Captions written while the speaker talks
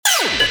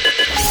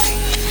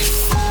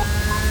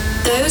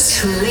Those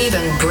who live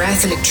and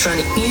breathe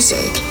electronic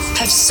music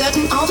have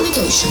certain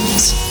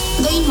obligations.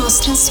 They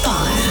must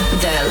inspire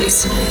their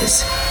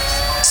listeners.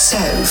 So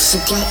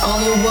forget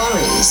all your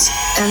worries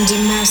and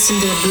immerse in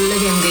the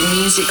oblivion the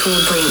music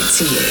will bring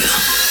to you.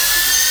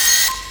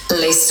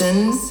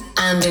 Listen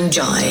and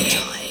enjoy.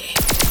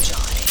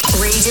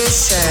 Radio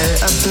show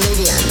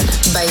Oblivion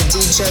by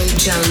DJ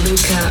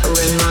Gianluca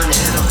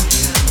Romano.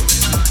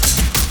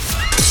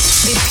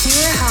 The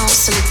pure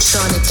house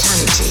electronic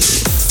energy,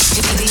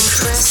 the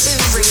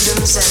impressive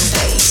rhythms and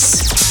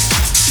bass.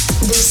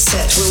 This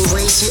set will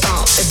raise you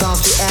up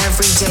above the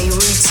everyday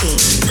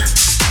routine.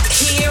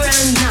 Here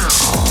and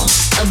now,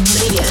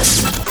 Oblivion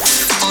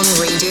on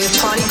Radio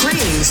Party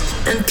Groove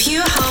and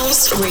Pure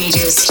House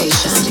Radio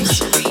Station.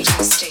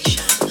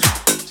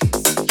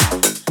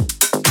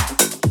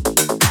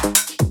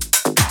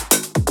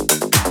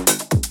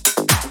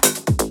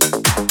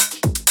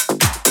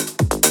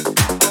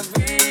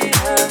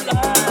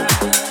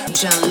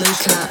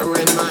 Gianluca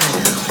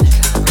Romano.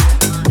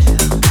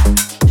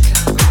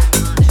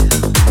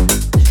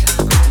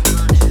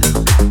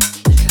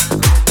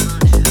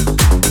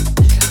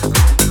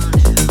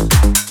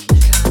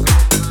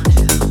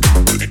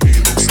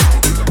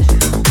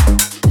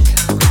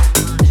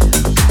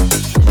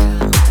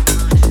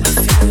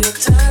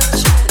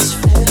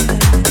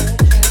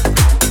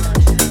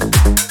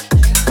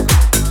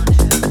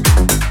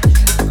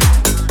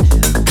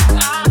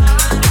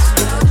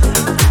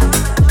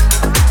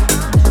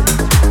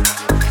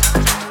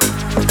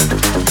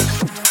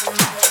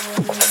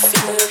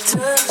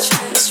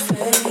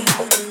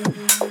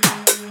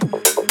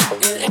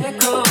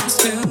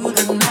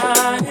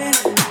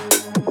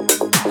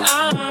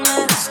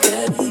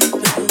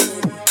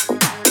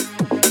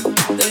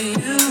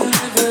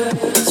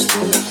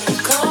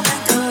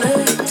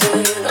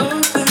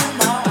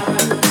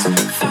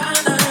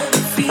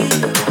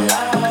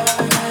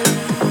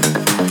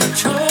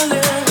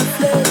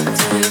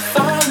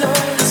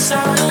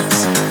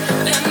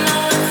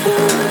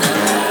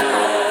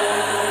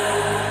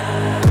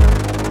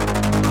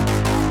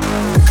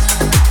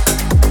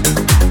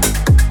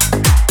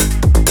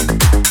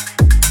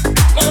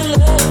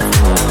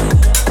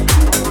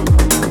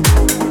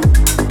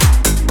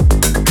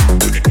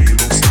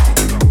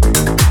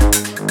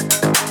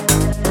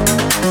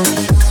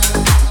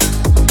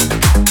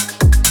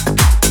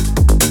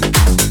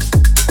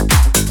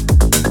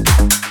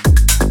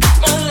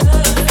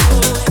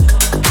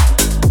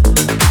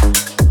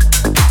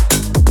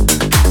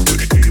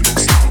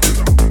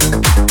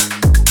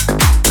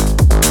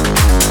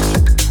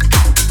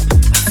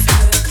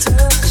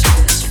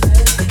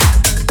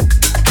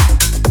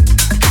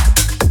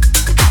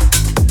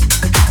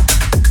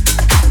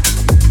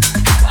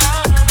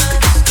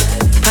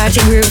 Party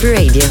Groove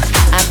Radio,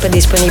 app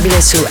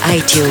disponibile su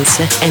iTunes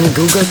e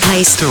Google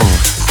Play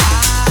Store.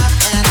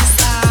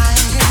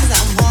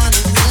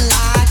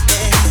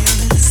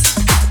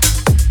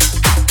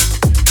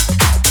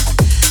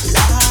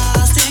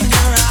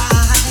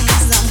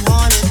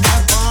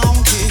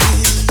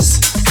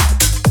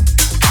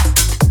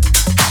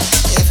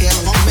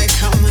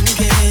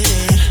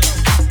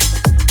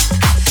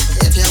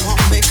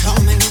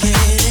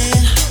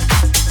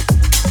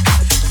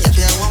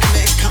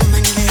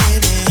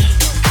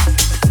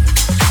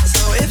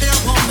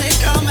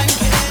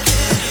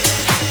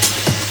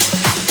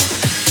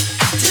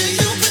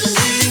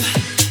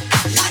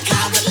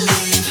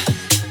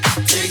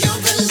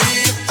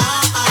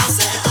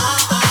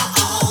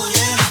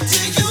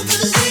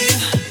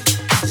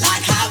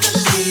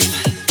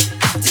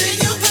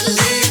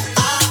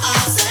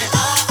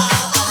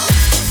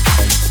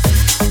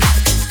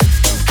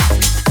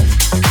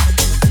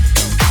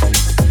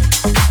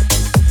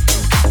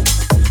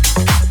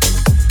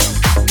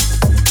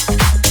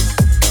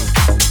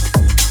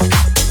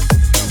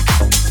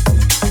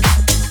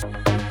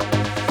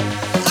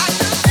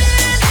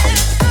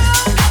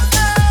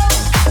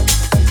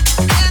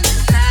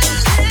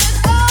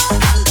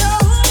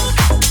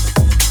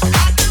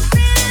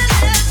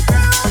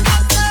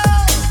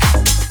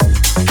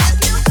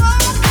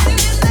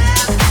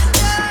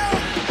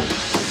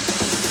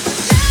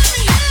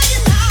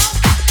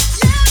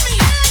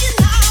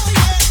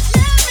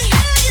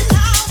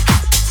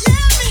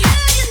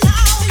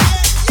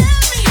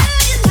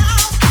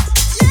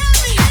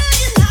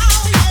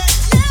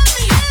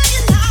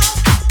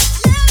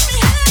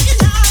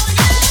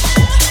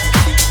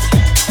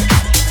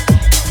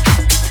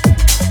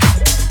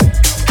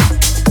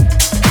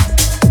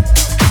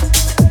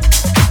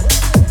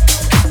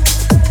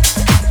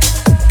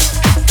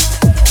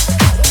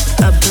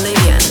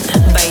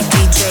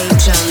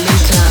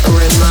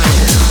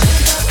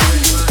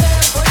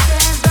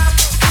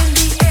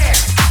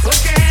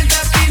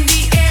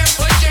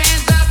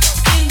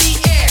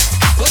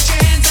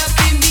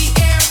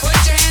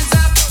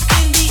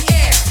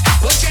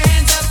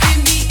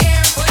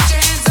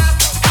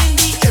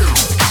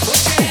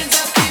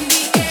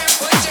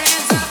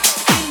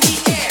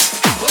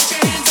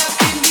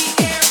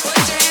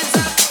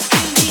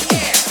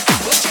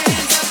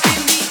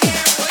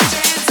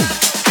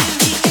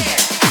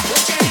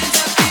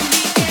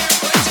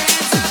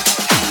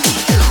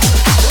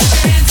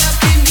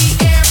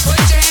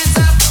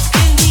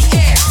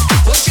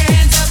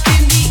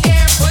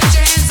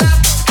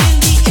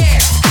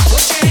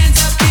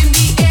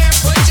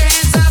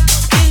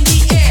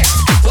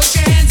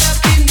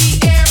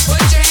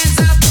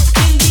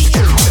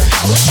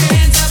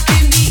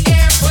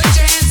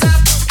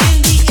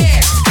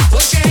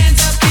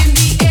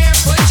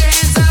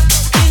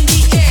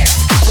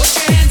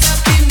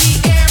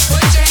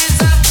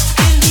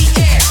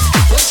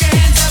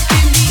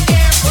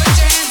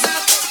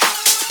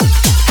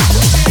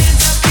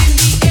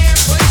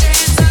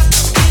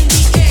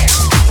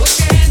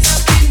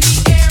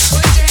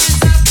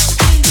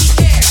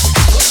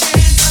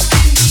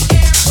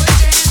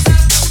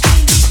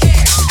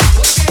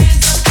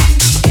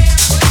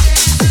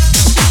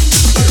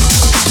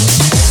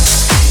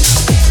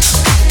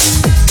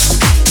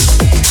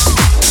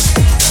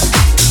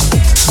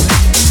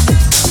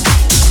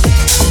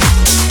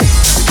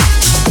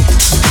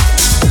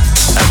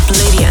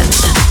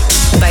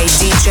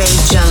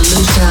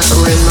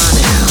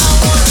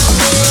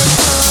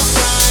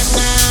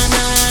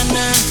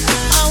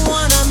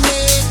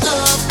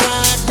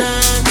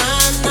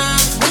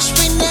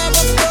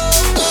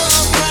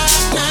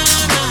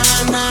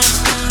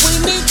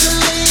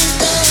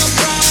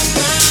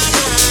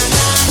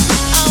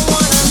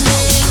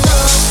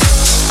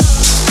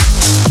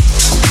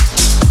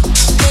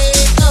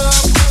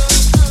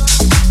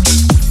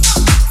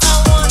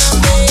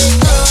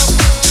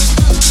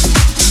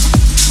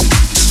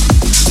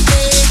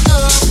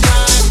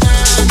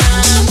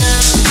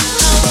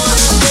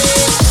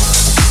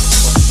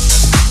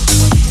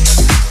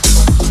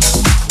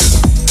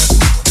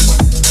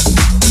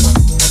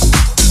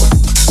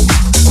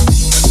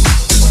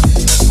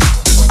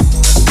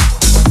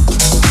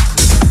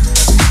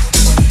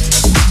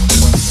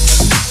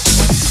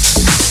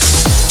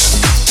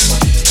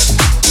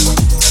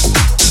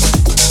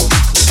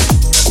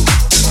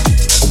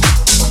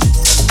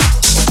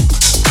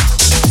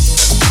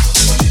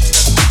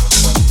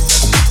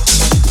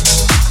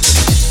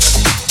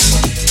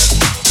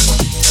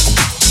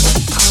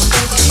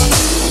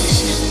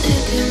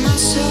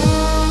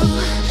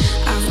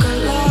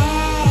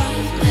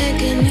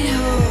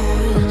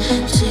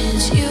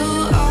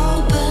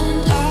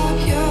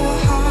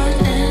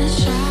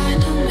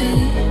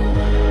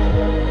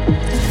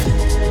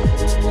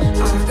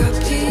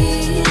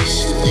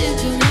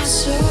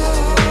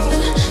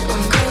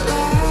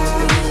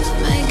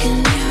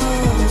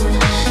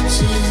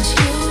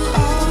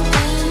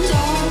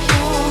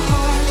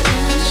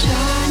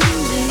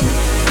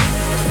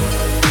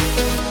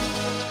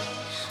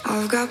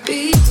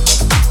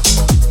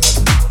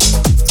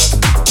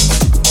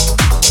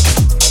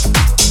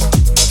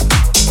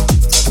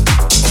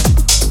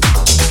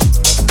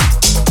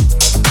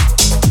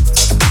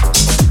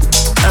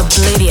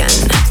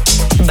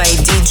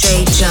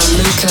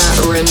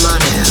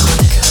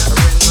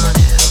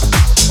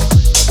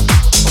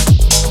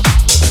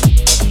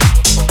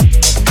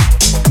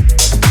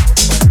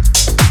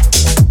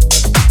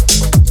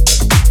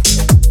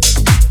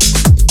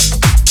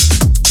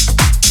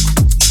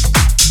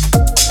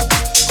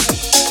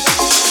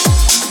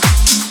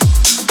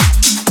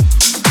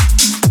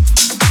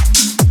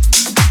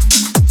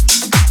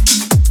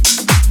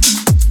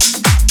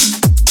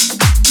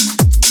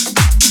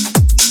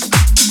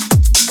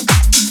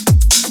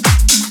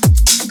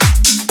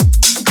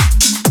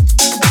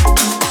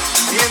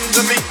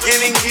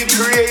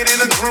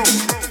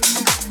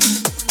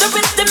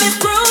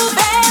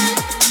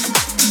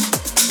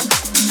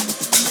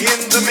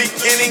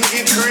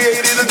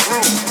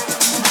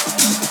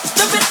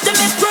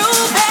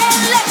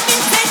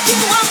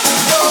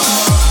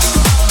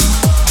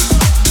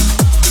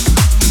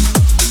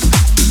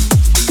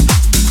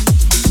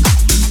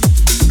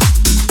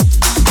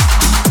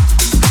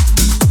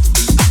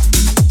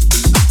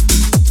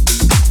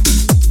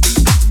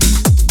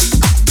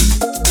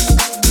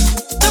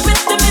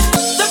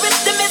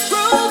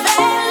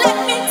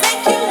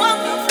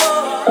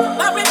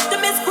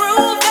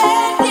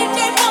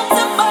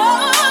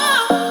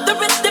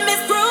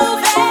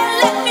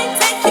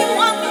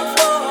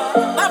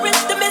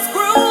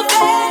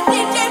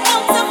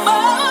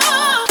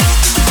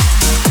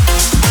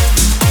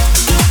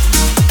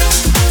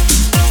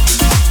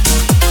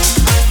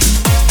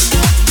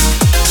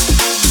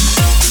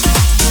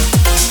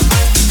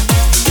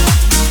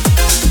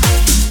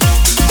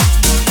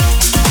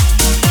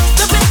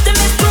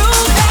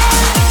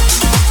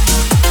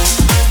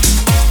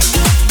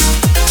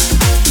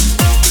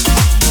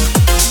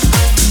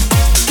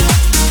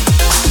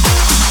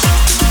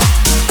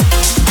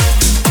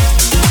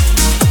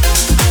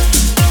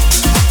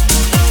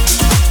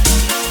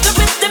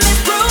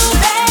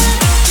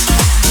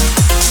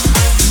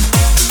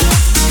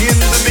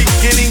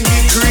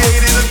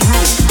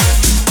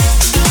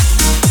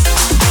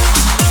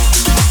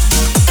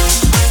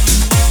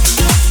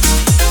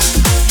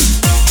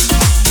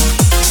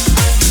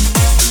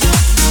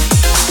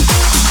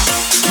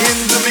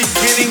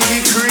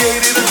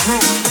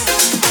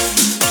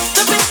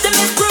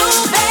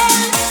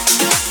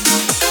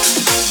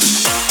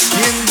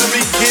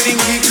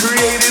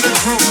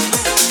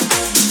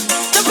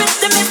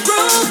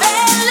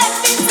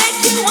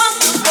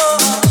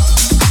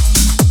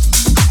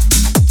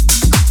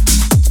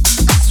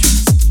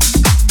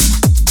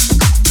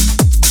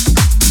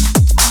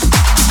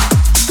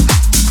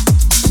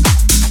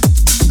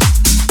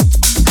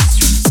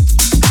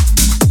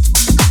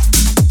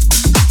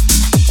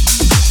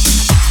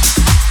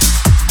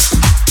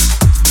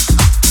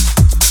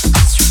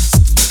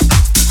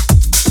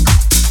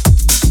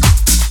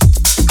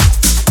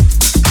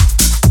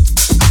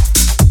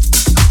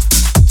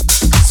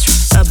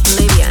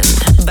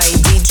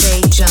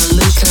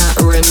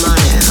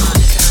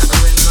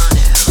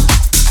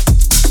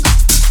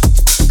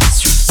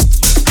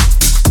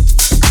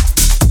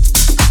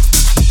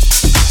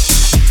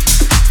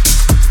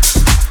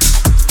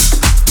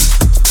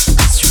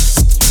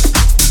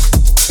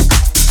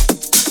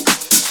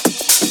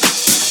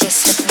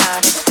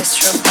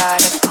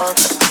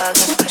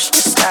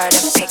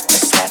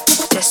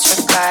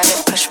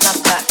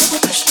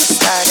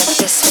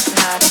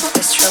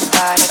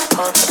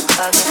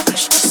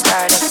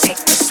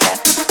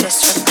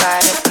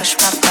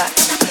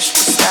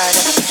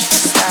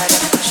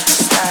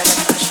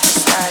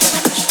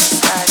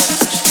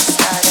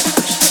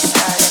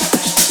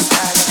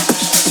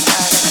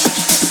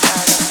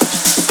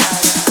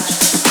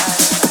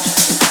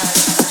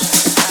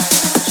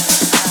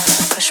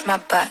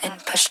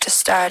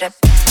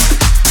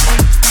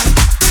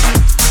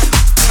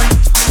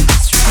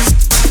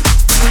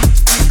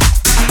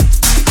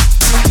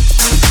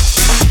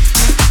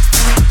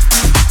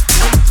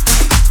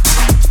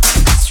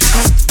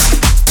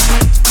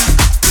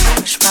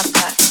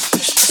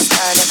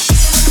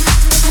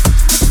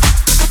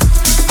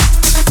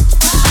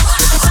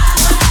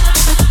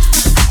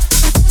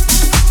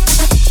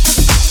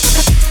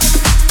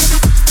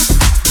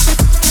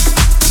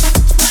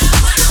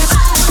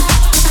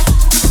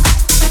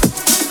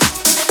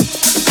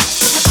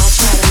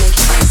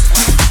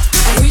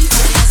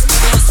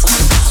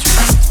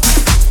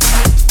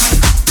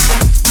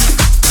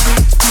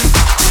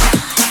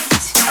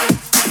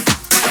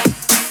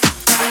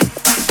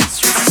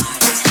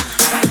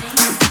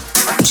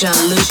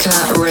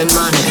 Gianluca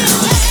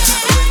Romano.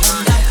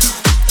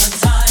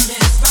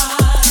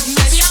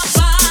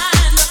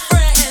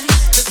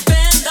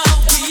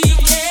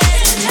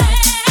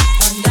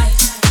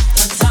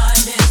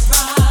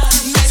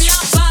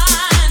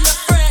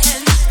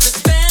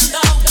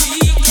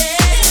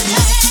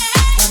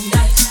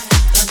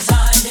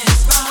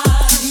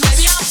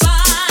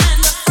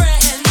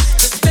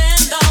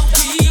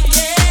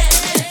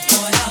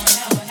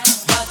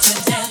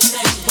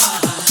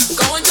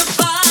 Going to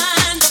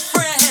find a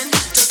friend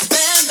to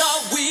spend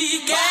all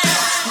weekend.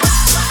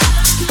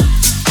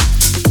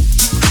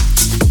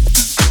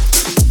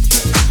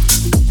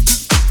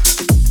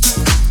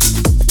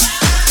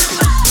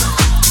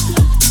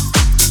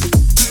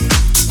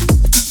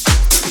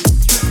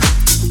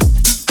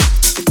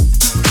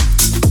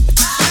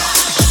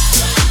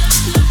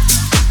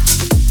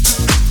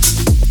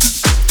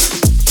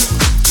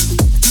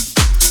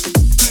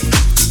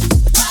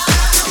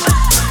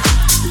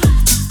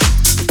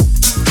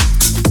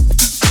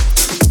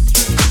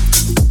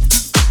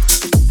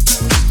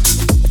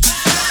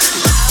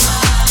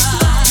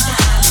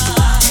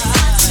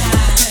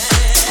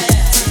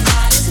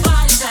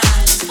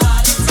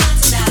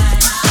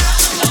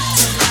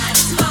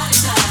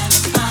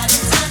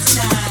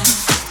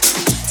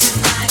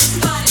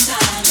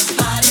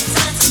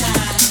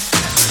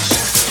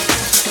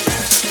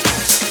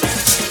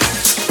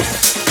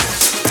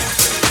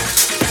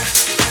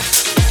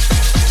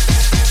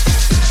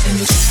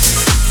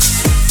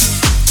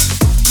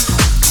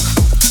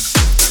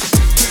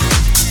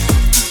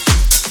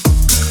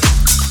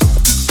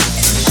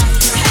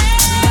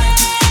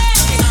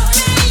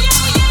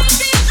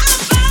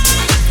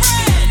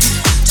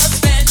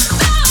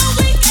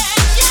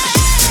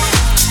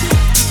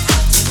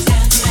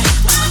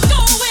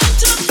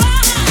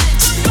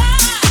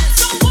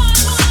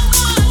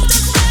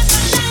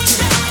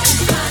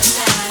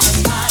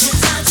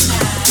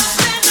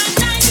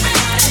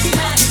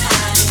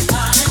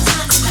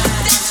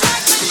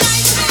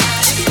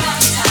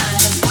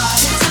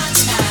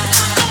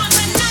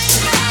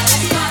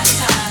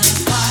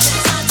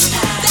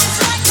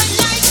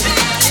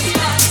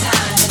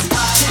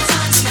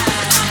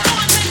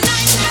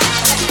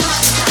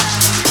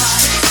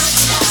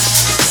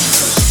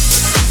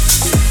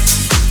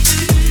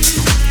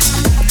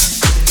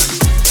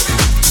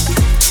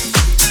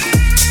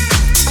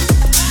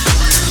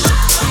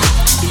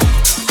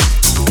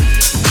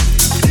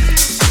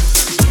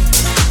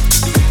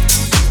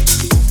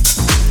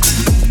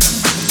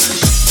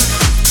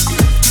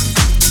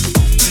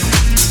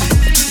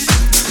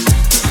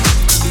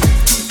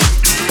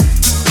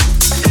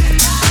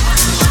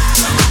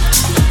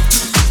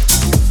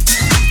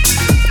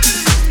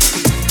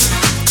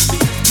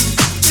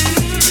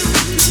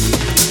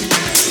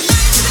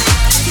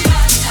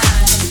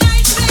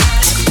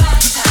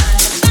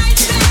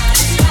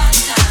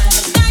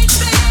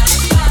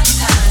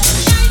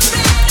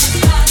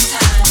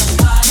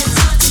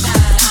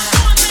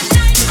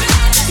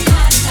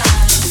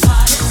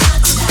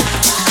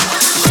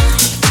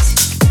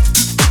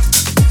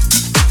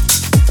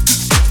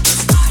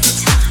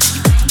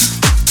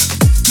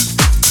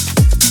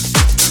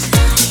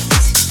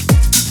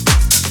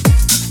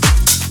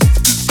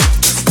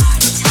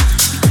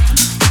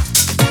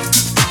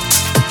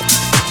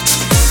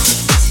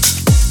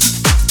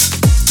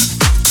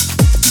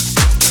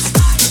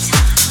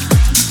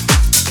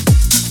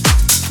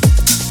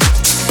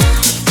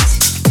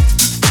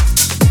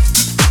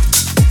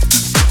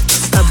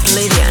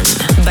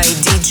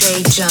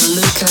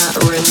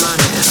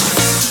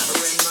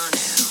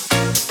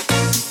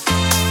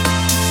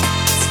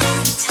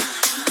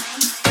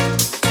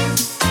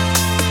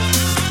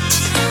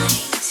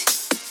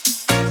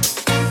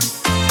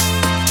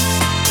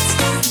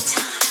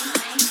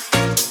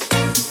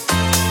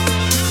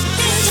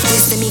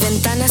 Desde mi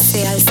ventana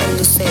se alza el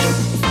lucero,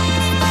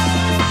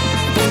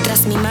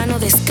 mientras mi mano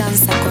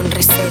descansa con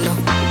recelo.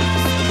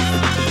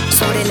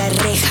 Sobre la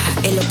reja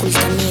el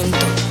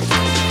ocultamiento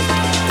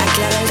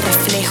aclara el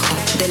reflejo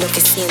de lo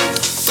que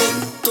siento.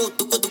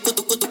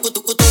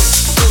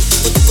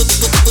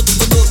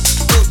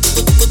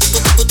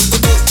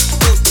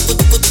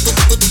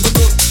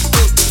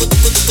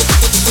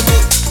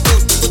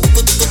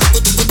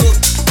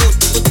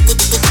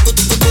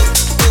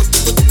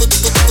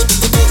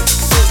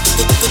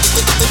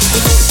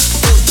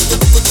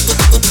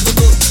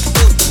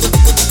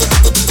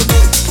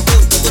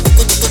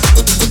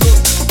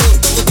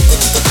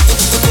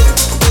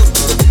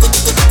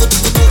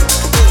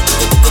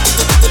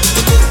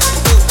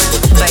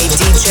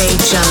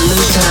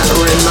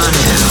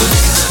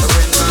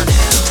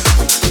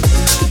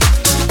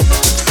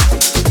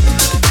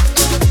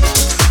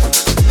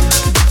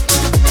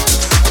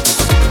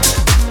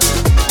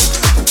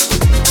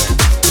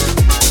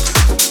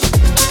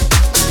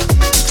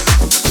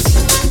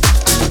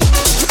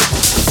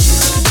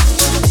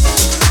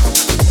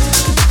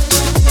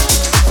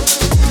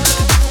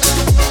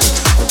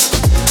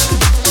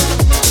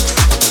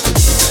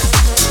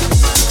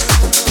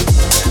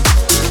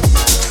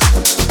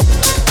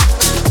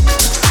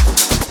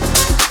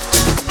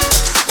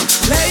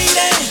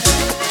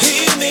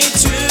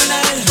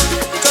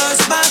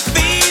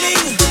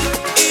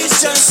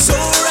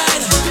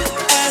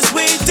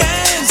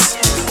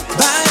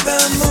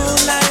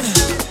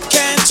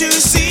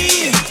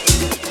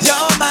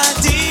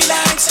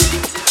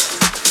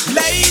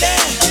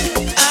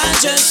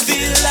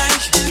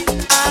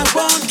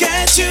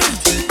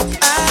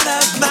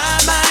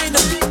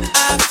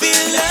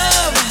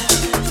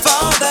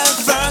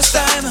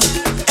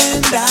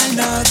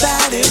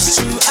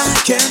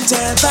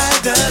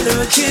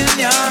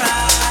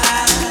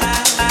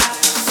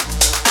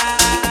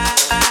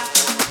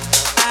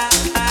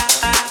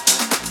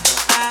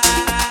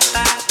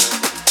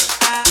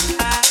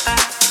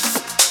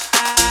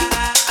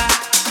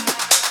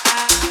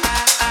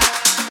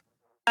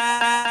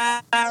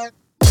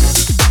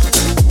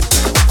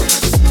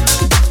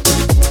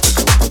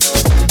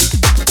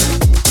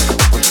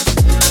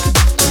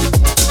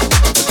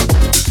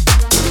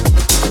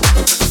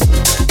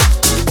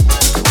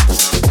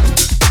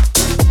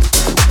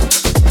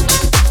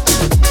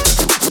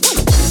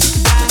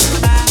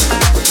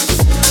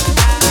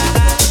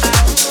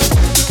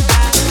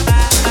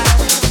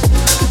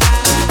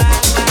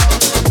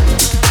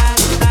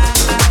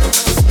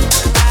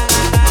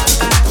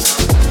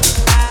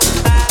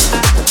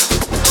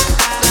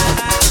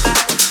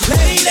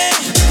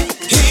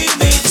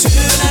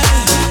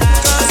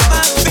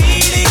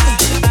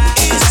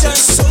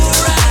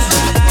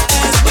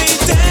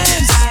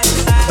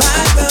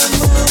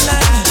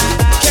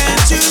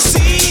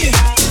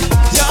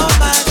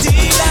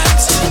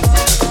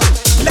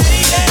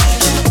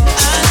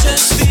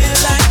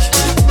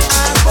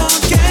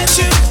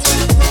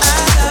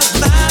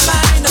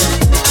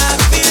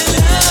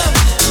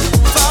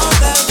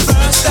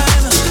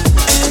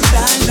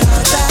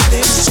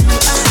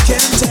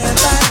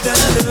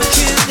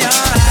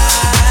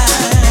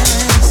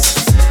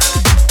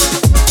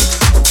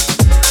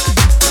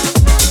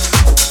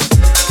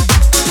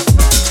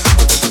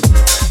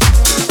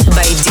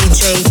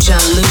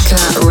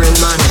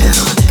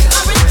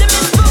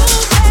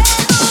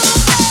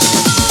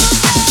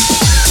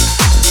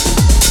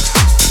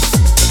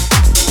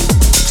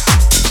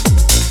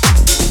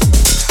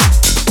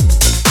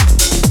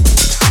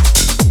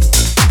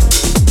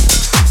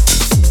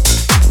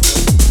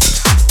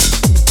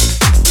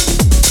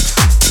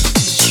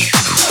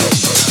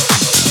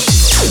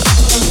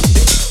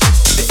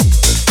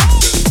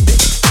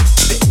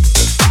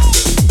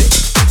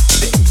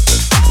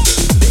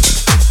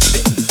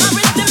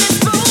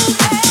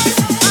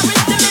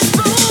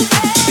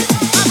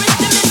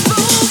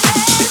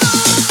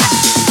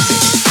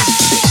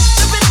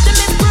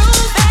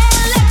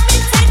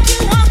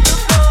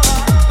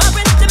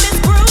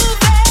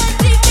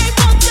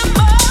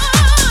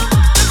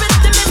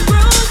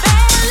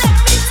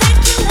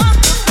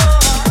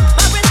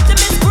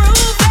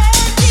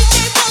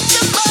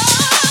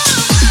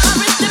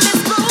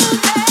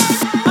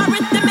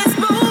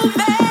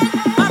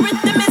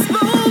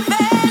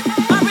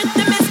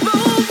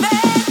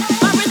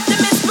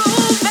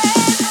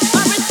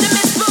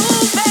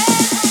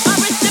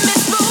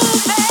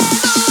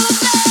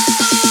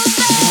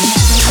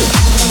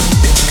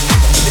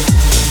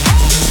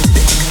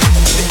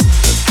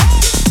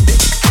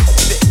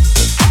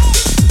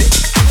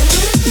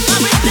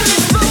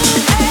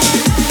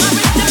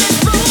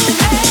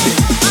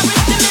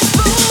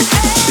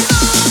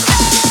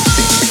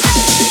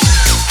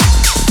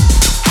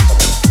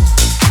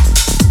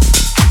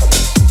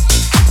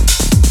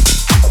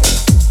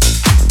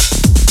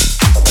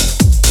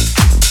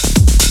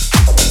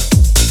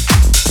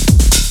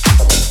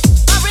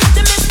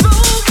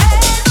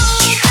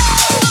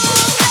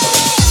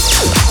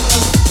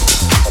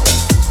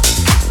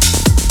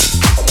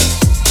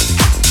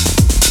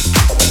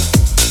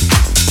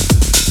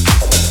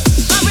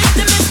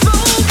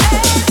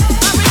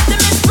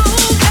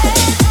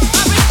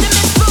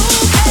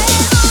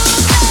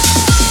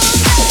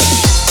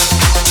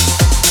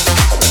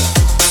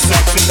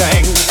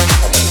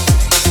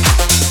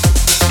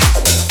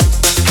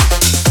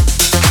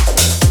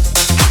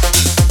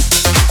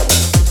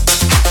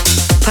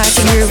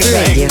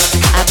 Radio,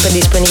 app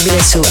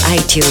disponibile su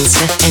iTunes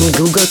e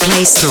Google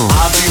Play Store.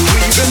 I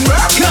believe in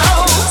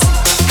miracles.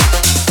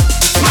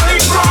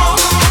 Made wrong.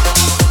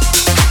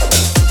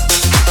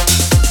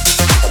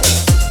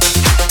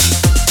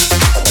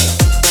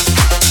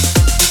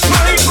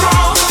 Made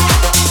wrong.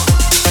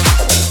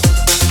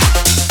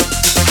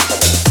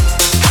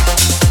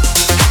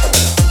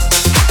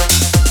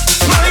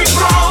 Made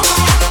wrong.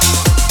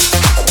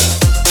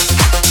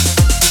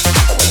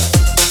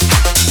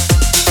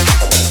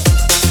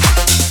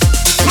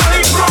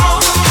 Made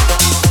wrong.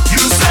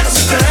 You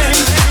sexy thing.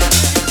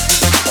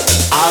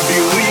 I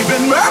believe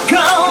in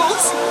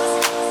miracles.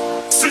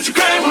 Since you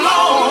came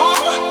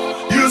along,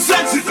 you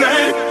sexy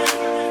thing.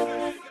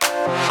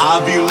 I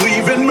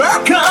believe in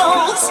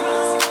miracles.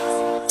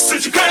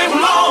 Since you came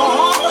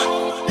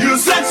along, you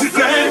sexy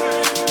thing.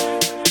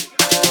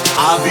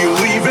 I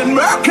believe in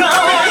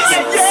miracles.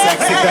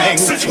 Sexy thing.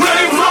 Since you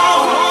came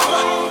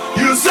along,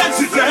 you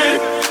sexy thing.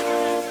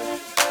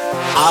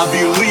 I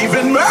believe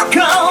in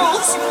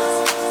miracles.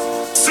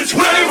 Since you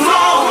came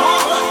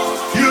along,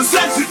 you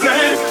sexy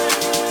thing.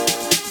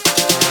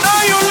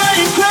 Now you're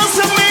laying close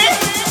to me.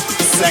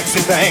 Sexy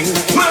thing.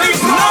 Now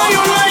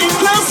you're laying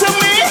close to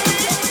me.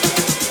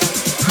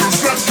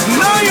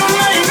 Now you're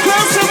laying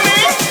close to me.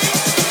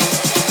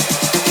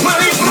 Now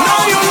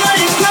you're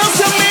laying close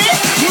to me.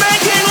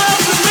 Making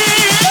love to me.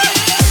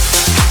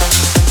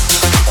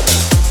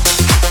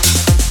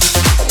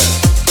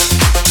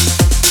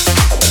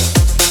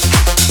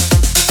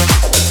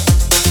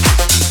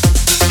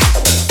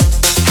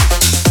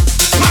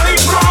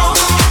 Made wrong.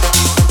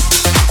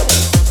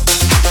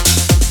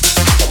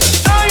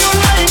 Now you're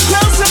laying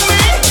close to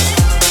me.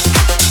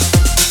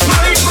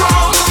 Made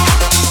wrong.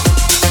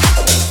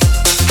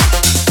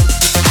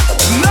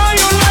 Now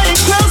you're laying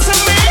close to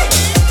me.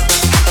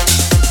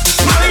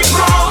 Made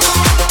wrong.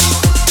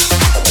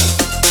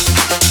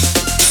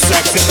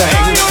 Sexy thing.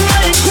 Now you're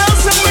laying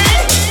close to me.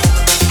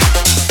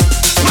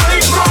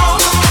 Made wrong.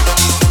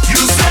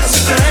 You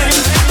sexy thing.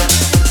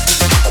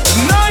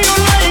 Now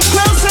you're laying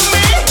close to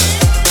me.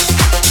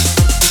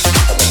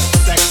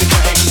 Sexy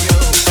thing, you.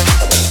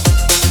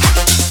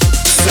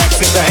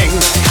 Sexy thing.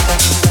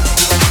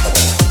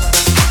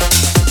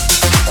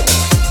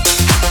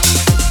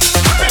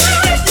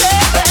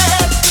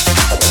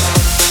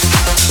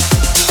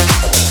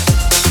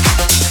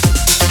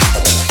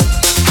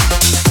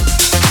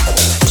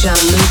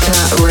 Gianluca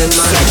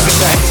Romano. Sexy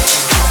thing.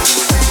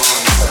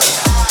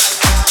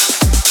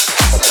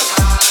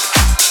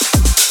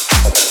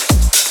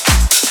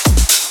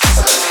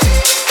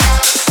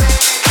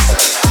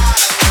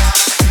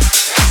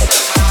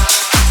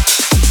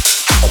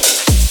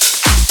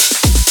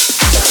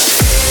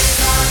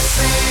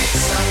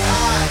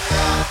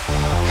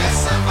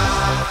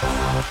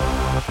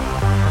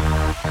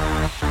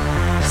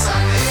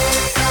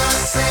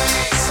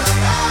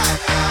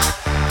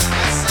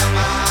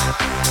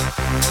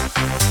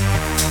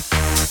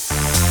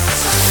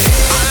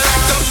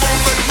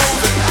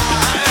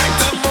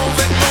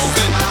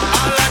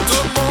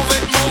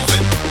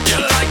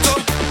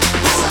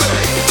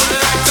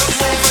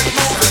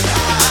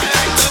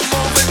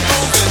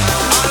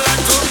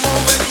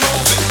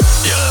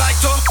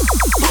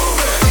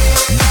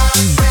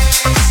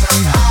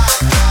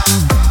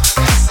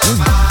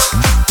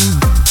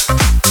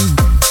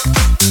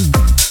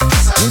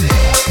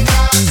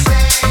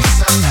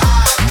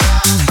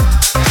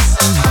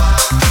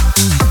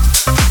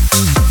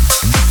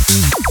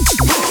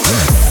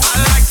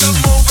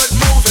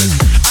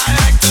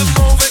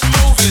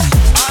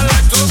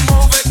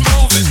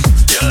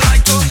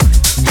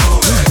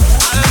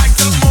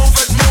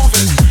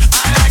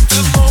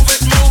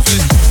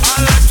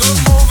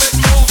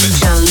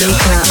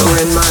 Gianluca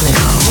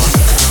Romano.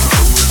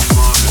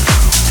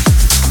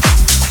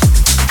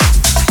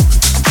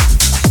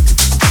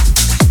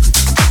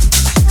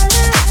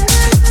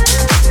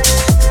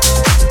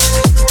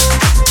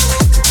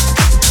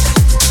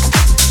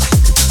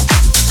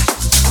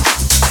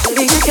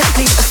 Baby, you give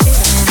me a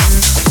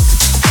feeling.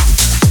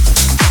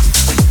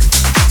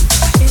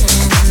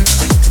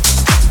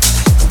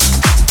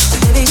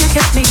 Baby, you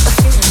give me a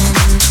feeling.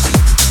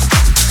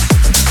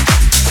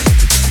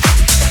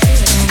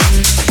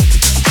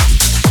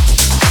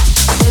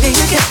 Baby,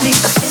 you give me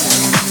a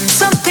feeling.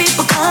 Some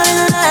people call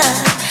it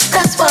love.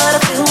 That's what I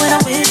feel when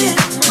I'm with you.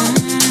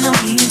 No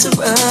need to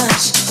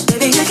rush.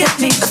 Baby, you give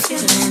me a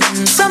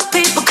feeling. Some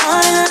people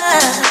call it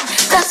love.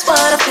 That's what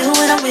I feel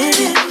when I'm with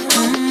you.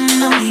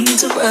 No need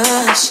to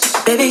rush.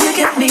 Baby, you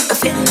give me a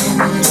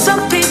feeling.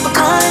 Some people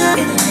call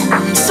it.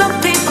 Some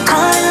people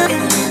call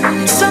it.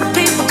 Some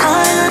people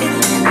call it.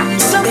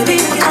 Some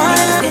people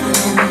call it.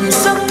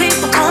 Some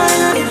people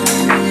call it.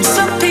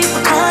 Some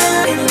people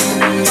call it.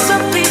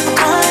 Some people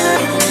call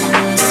it.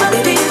 Some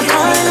people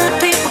call it.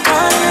 People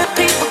call it.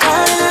 People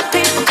call it.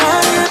 People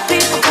call it.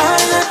 People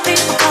call it.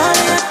 People call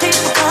it.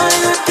 People call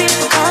it.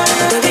 People call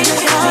it. Baby, you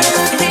call it.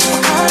 People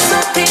call it.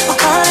 Some people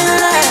call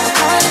it.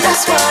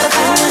 That's what I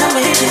feel when I'm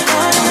with you.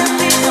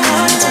 No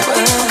need to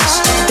rush.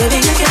 Baby,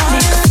 you give me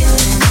a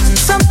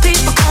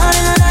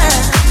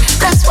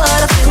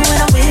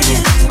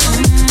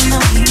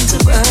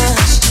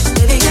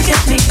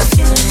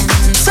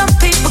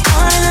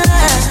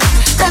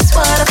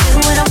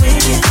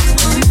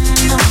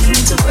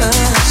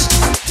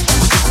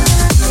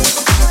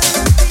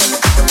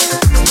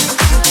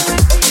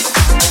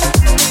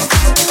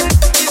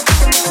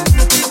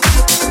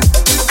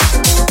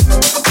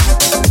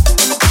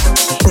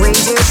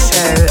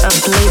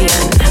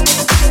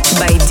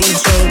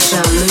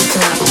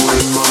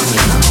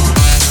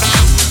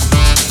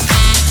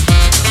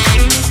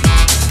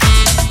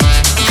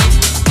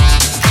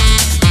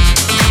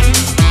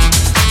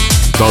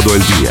todo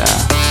el día,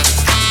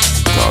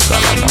 toda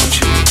la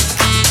noche,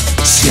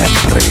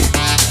 siempre.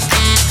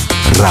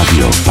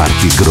 Radio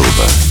Party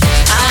Groove.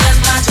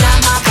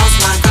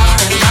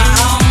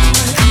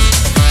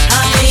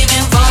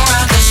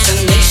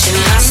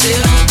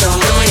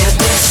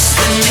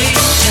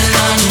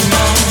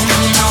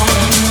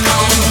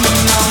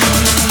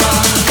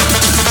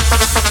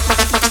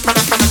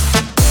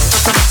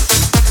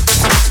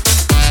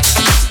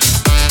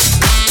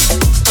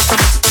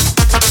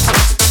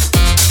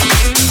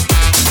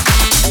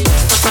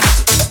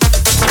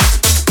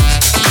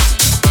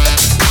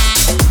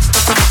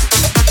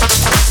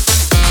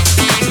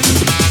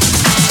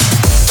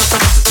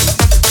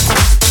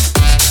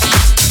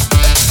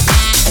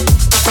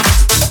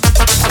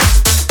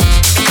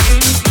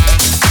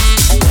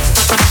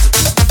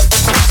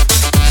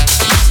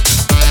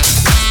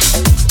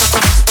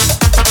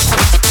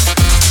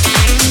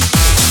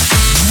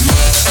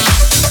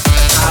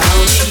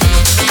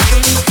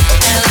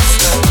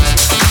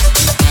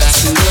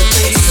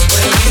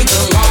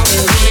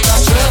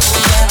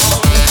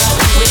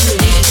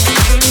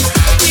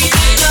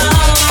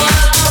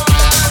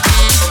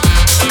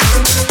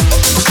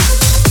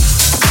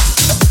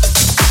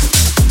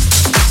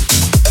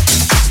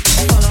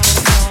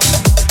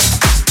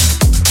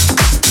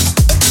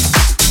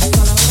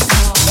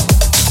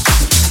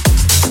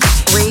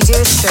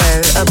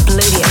 show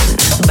Oblivion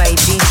by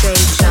DJ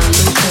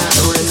Gianluca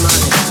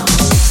Romano.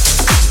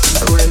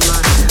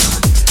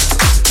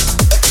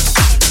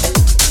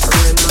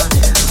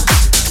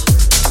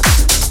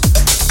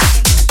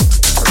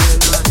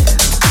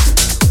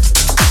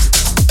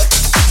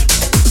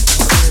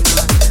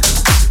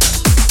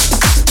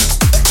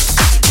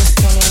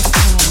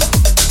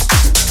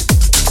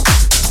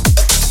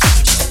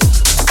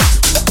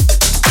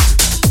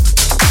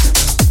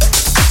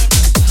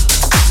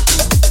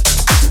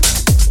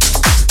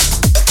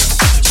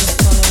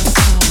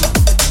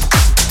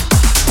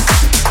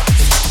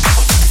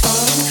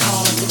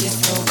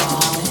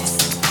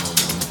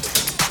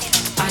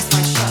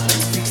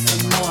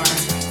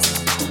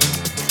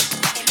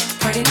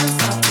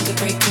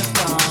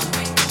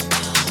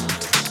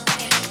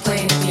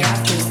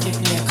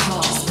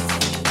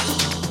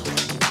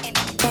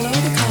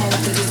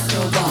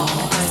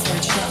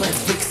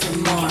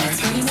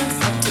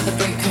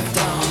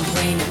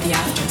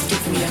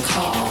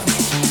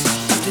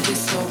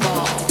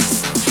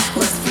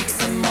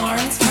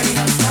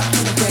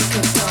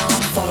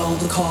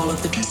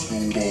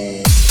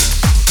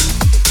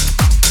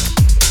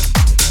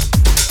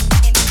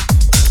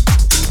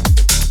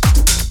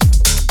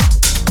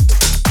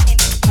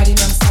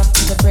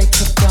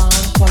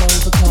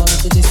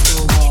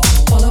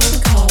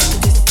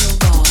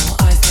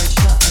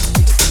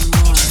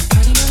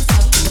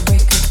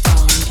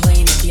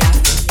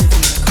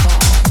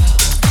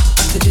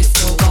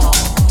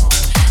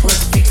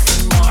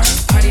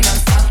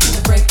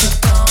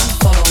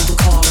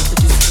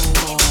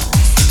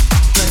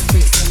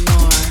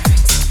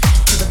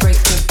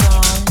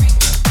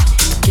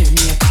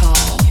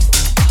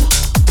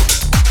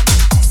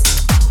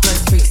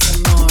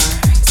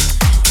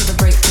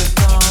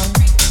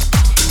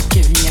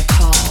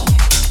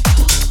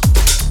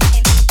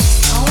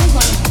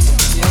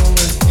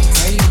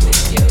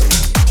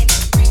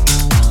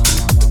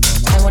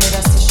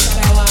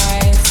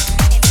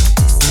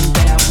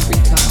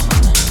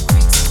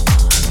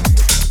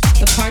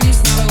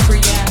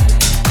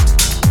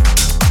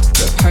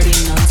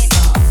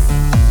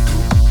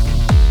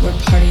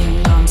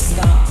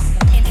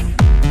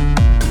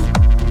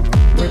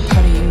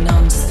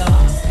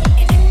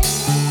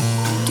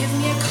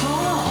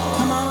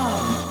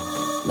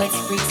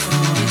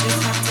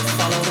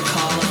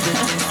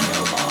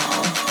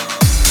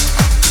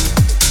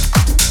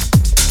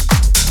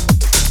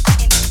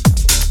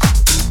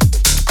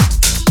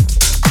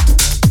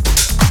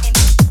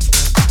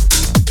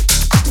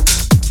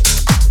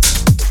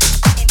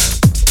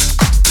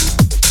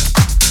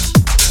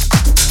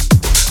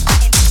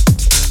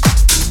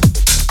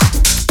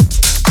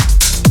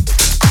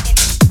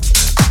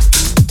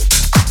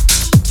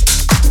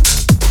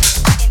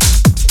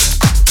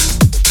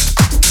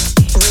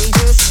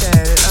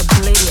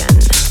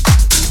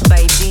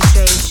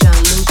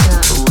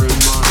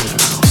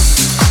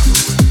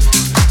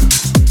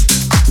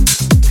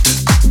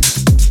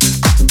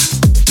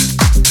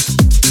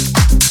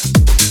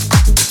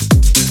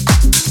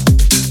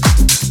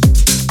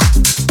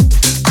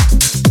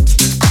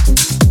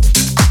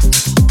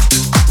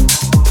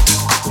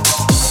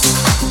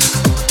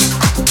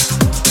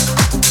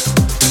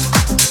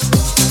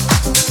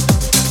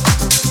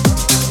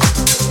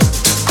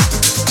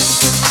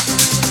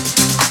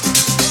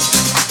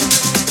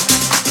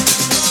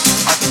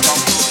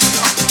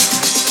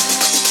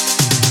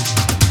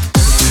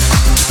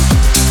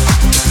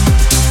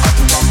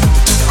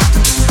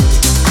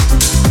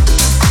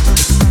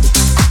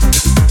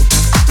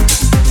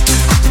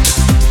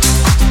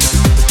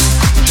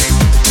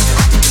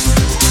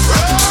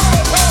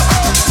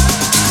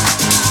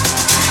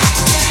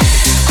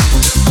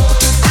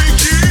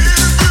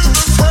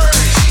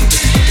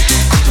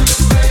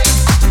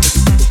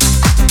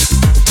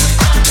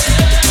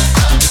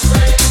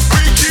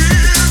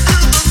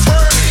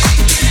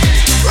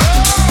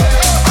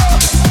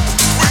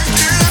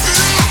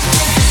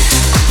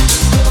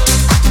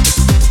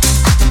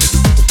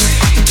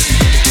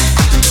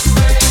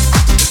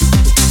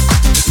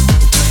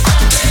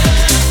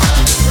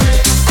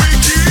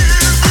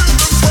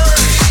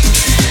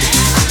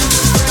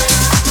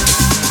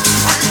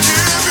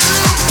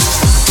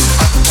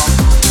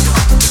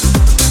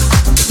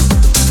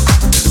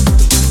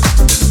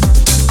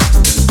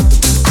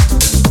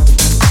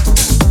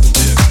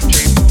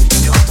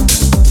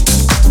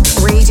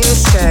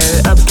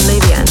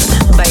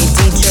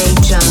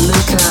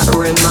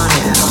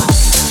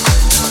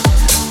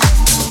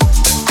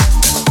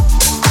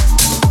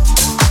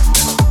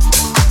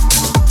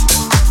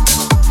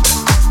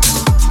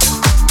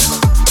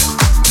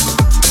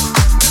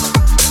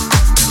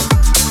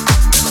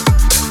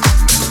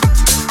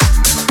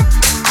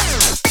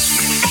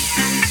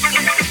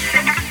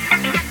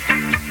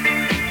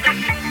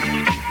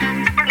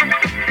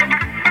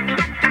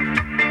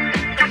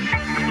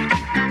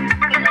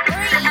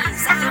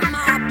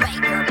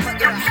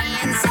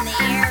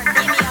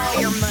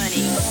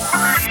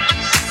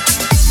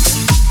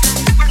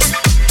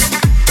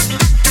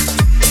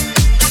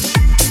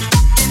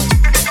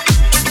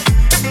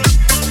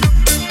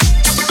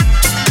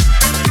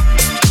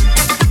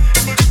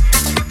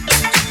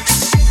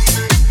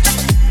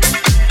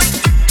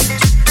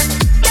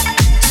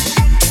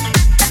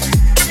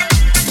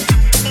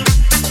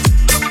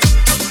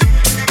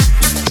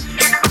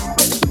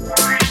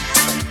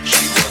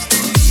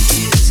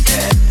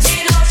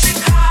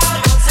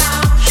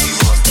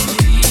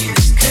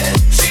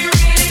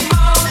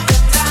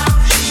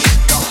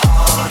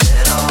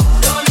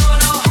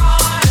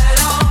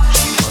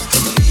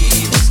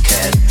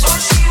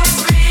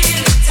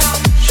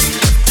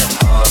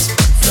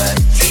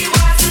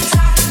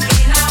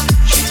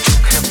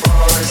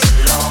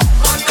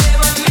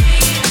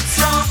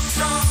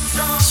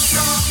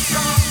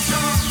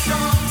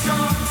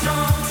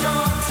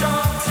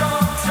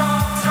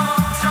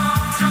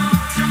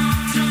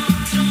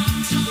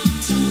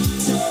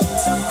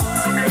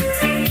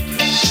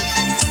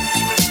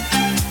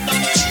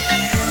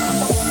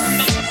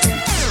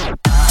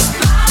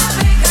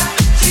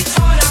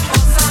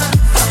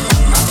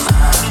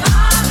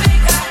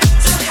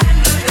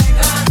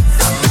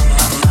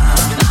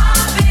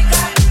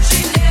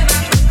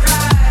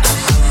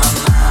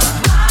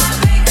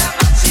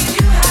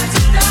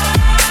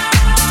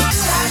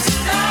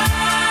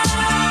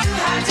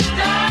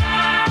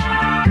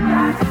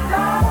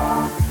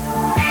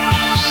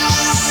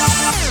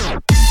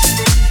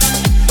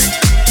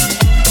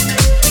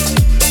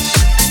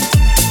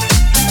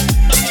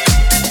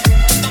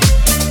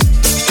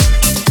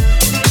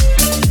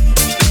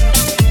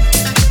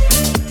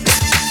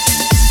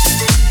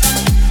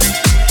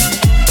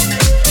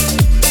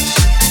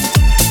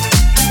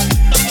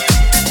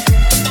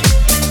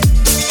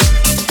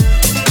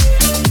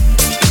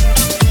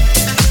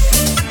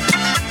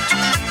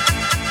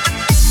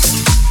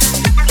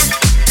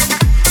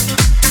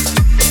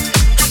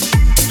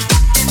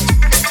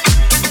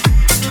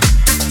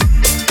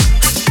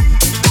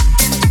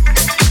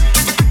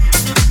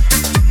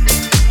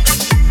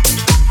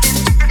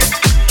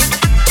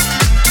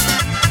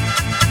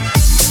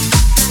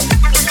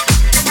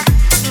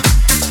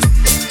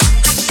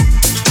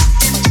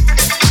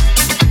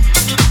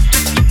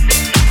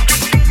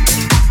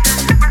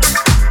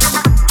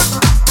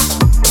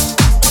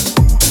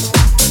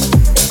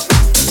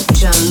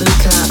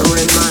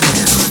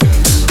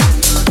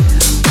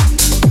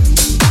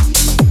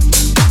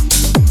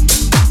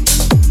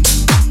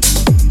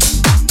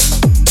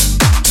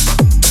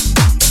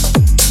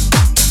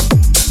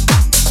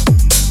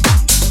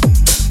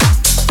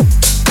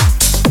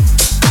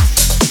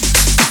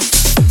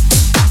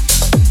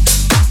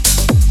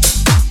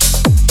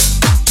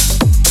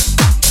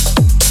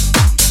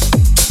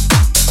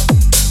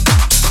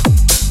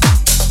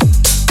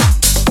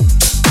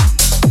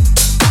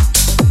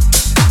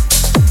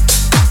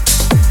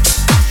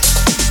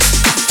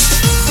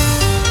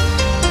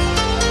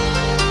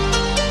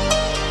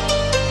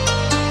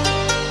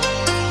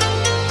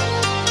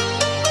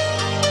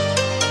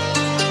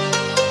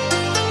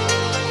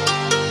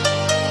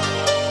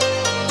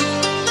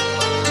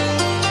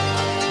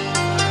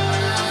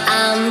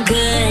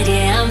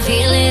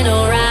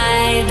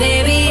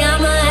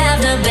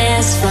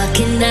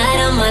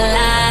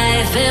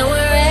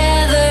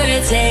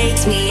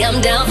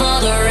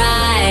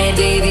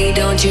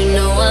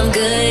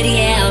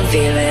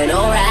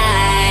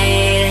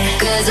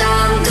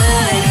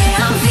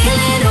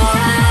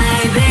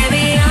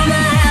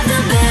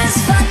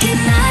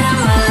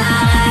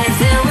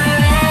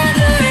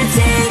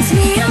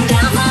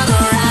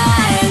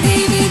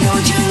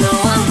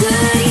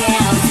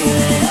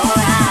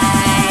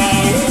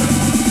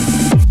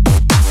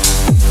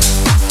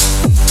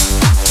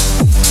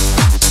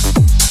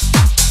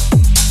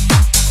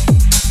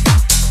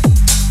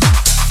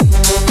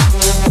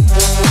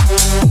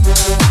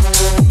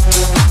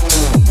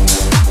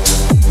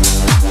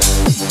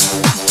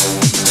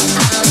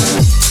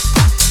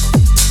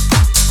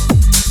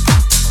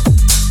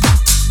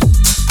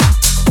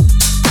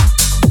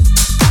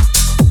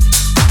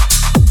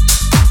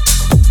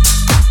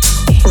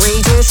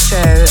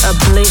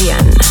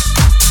 Oblivion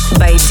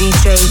by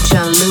DJ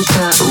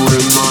Gianluca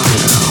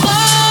Romano.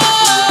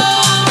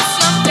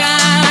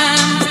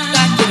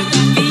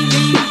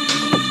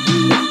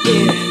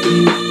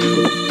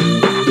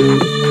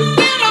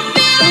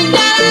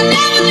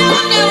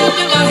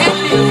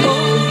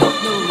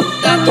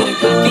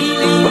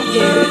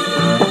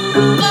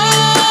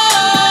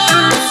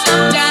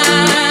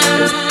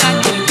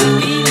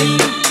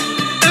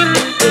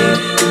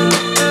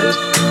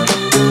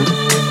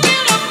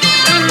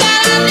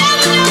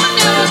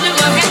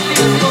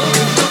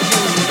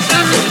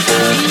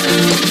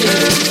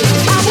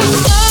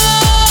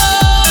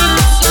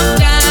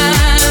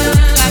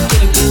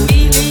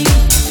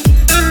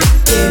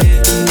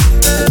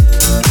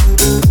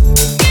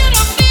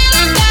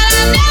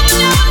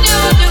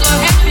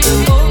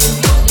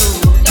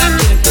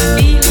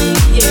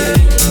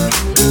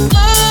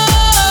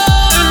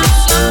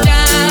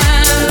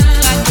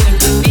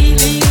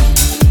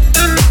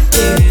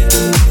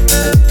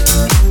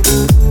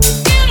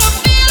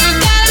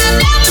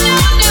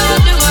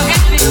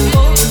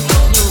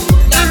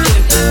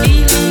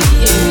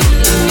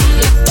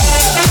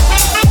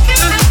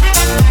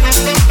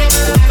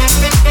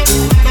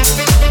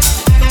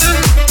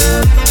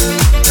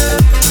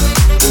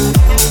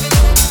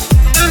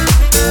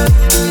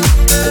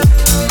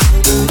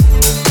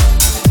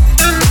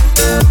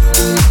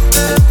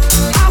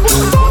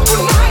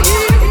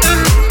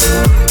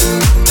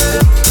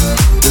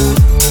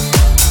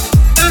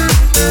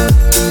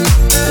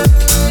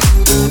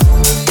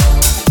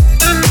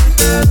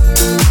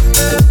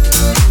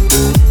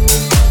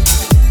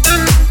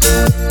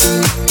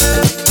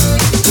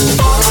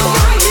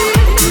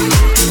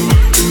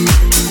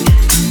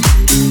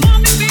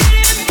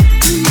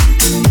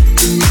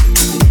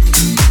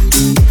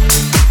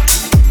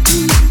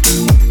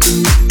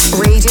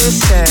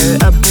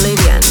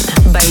 Oblivion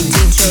by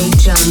DJ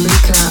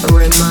Gianluca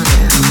Romano.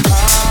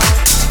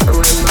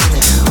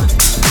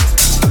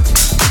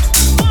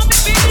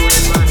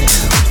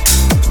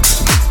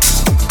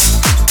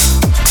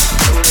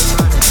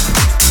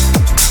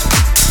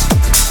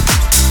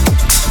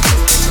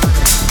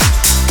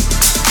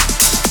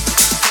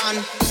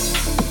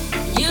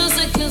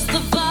 Music is the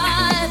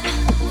vibe,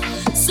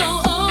 so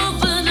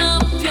open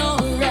up your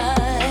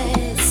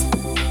eyes.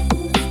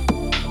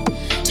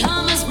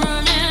 Time is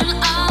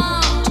running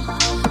out,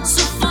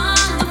 so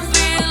find the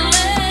feeling.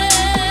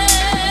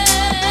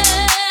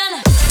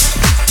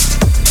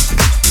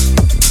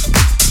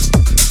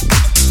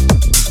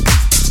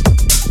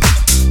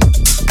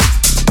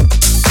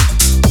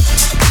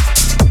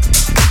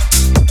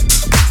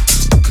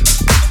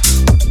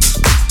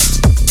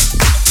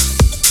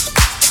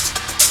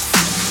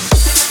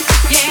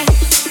 Yeah,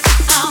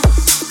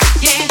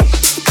 yeah,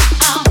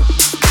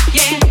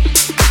 yeah,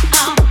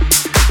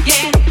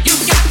 yeah. You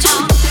got to,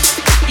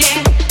 yeah,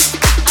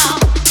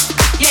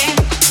 yeah,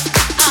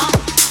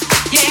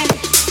 yeah,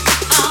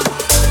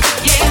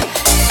 yeah.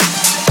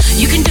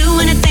 You can do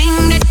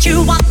anything that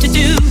you want to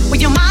do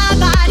with your mind,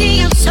 body,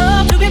 and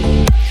soul.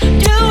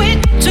 Do it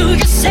to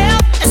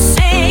yourself and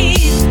say,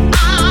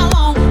 I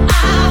won't,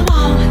 I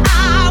won't,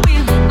 I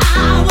will,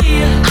 I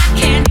will. I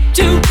can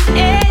do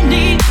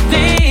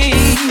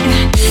anything.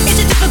 It's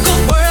a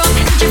difficult world,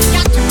 and you've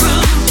got to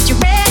prove that you're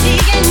ready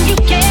and you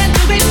can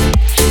do it.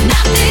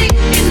 Nothing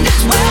in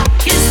this world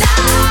can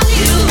stop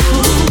you.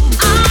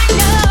 I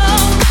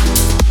know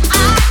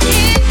I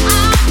can,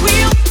 I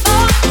will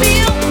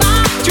fulfill my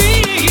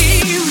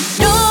dream.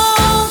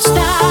 Don't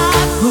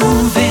stop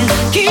moving,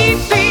 keep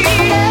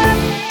it up,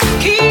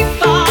 keep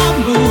on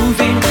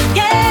moving.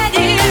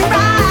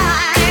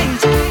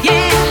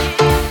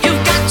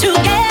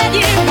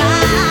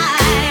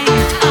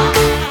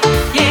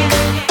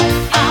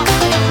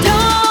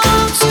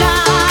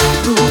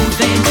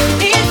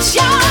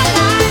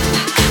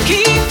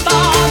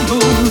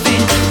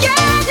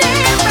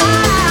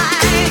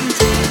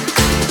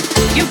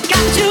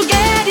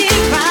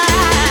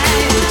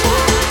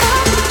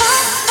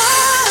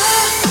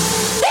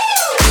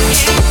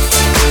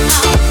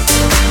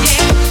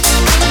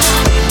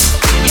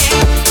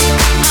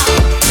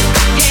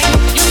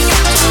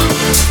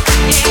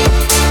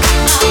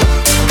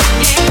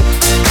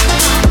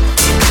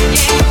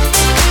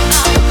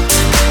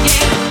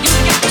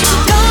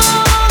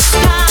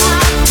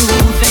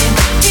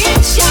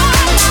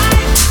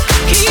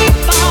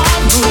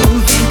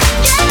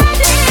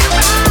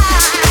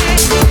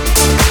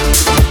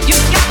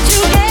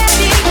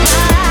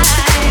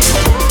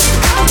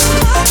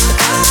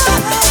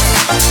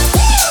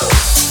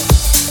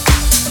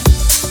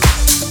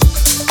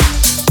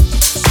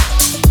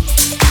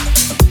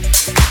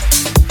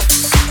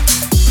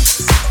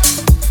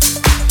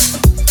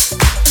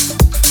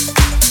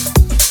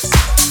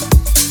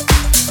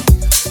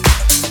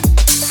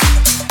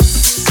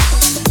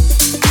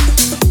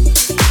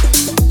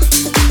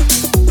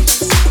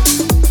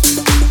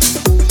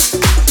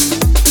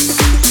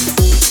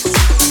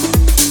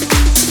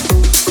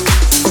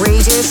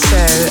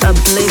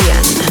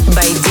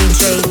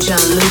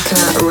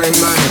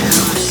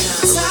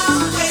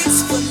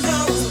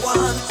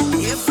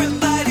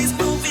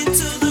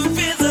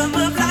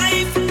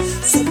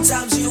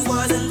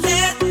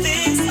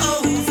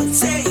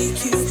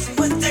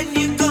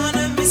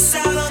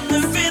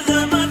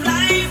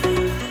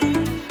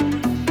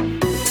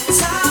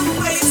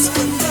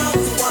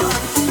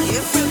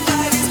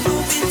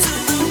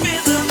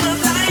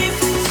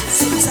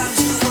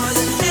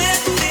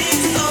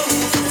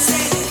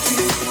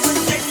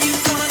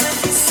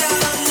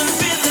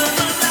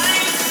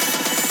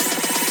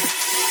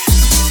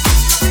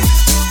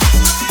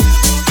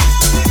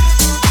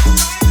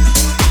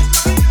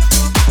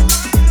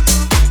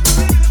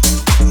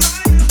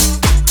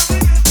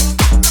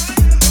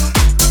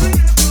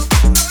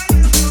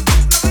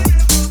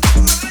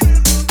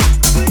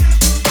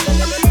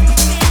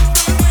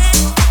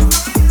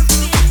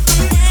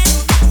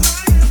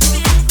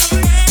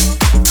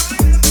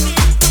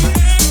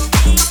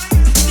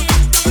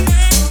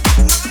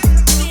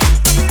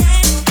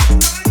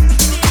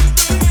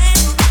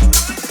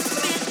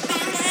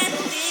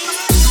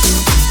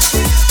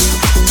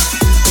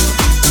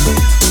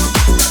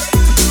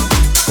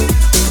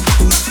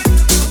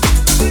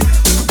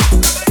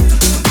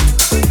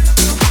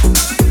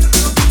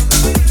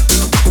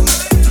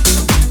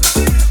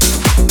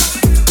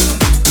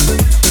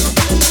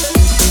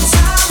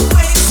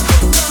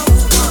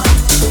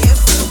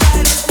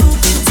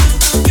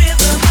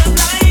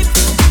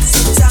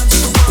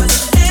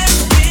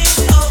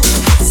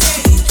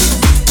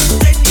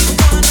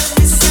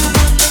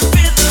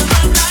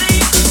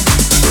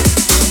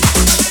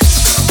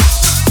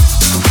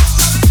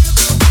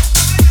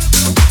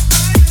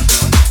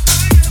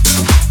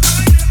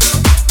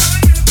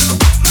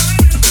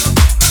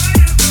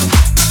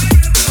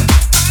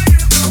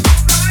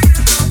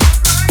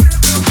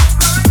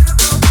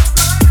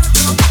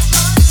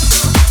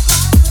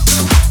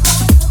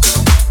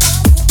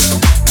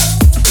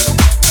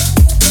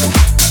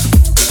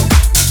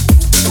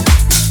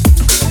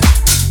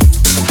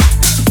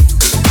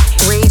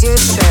 Radio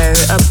show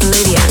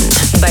Oblivion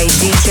by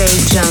DJ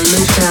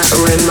Gianluca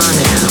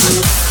Romano.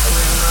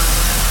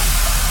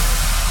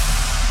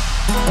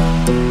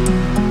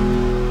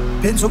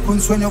 Pienso que un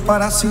sueño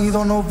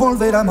parecido no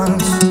volverá más.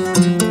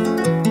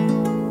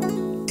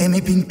 Y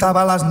me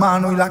pintaba las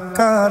manos y la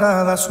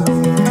cara de azul.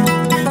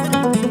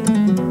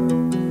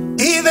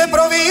 Y de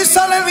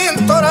provisa el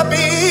viento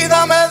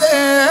rápida me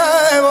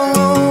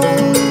llevó.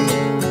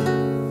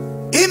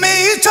 Y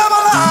me hizo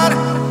volar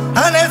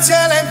en el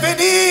cielo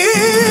infinito.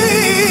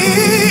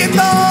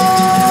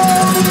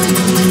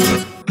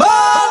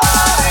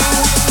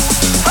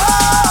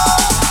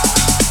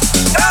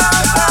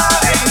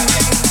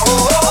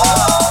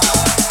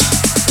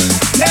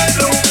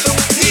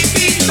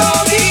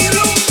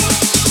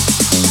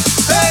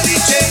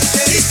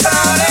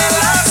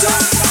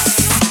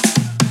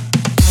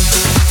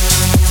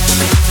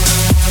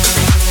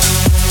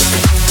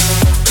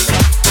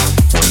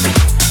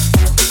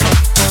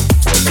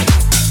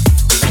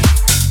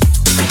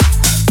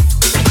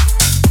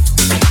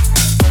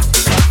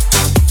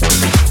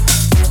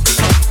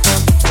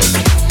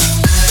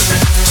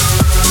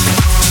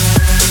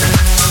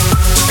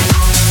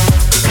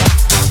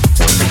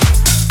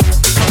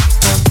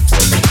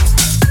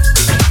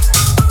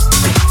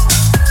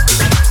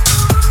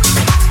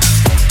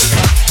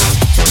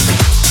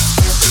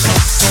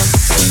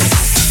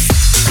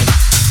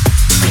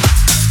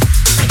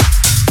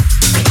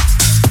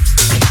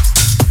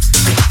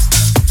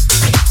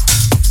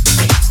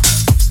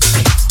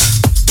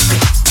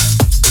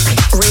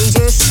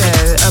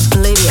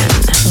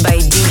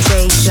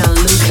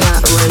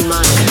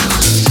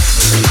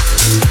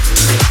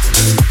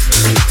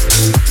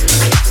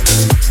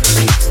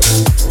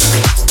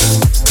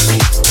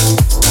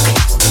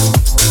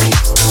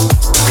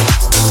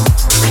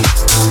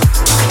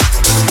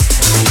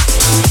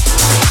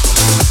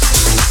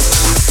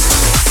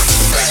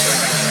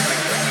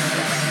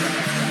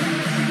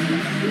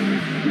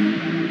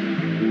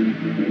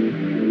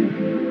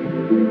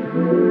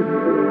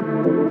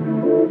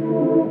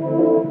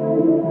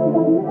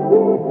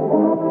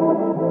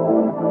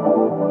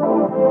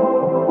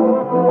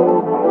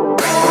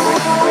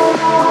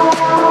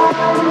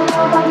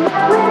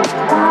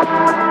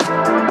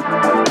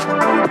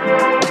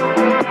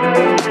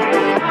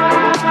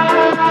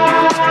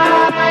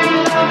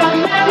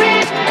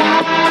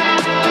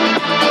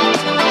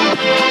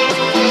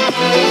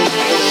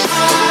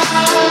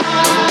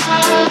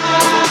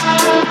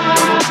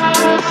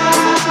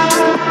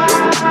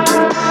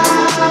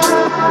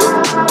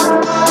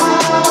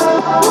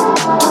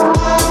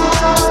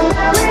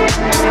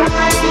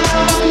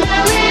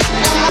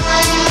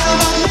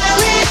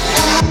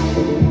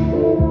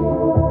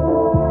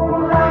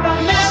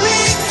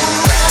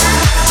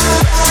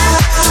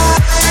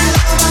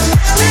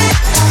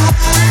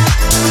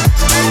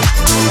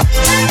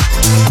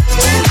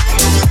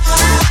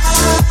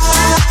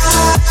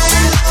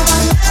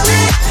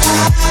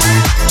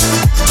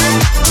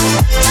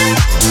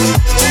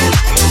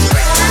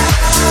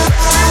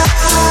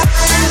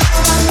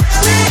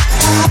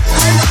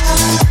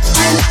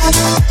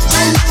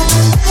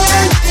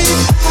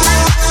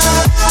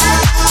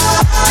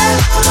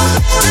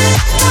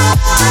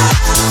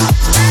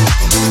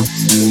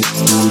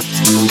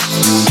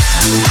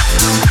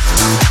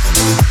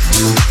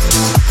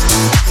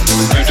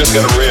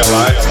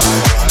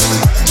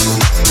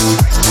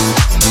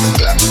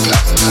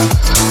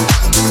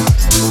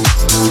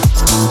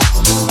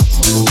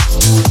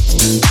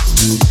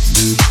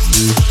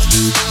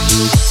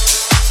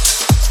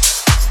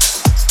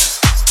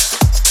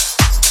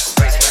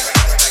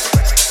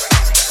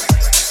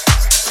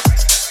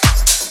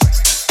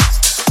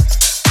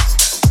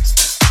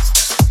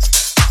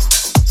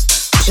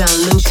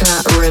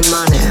 Gianluca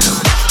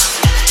Romano.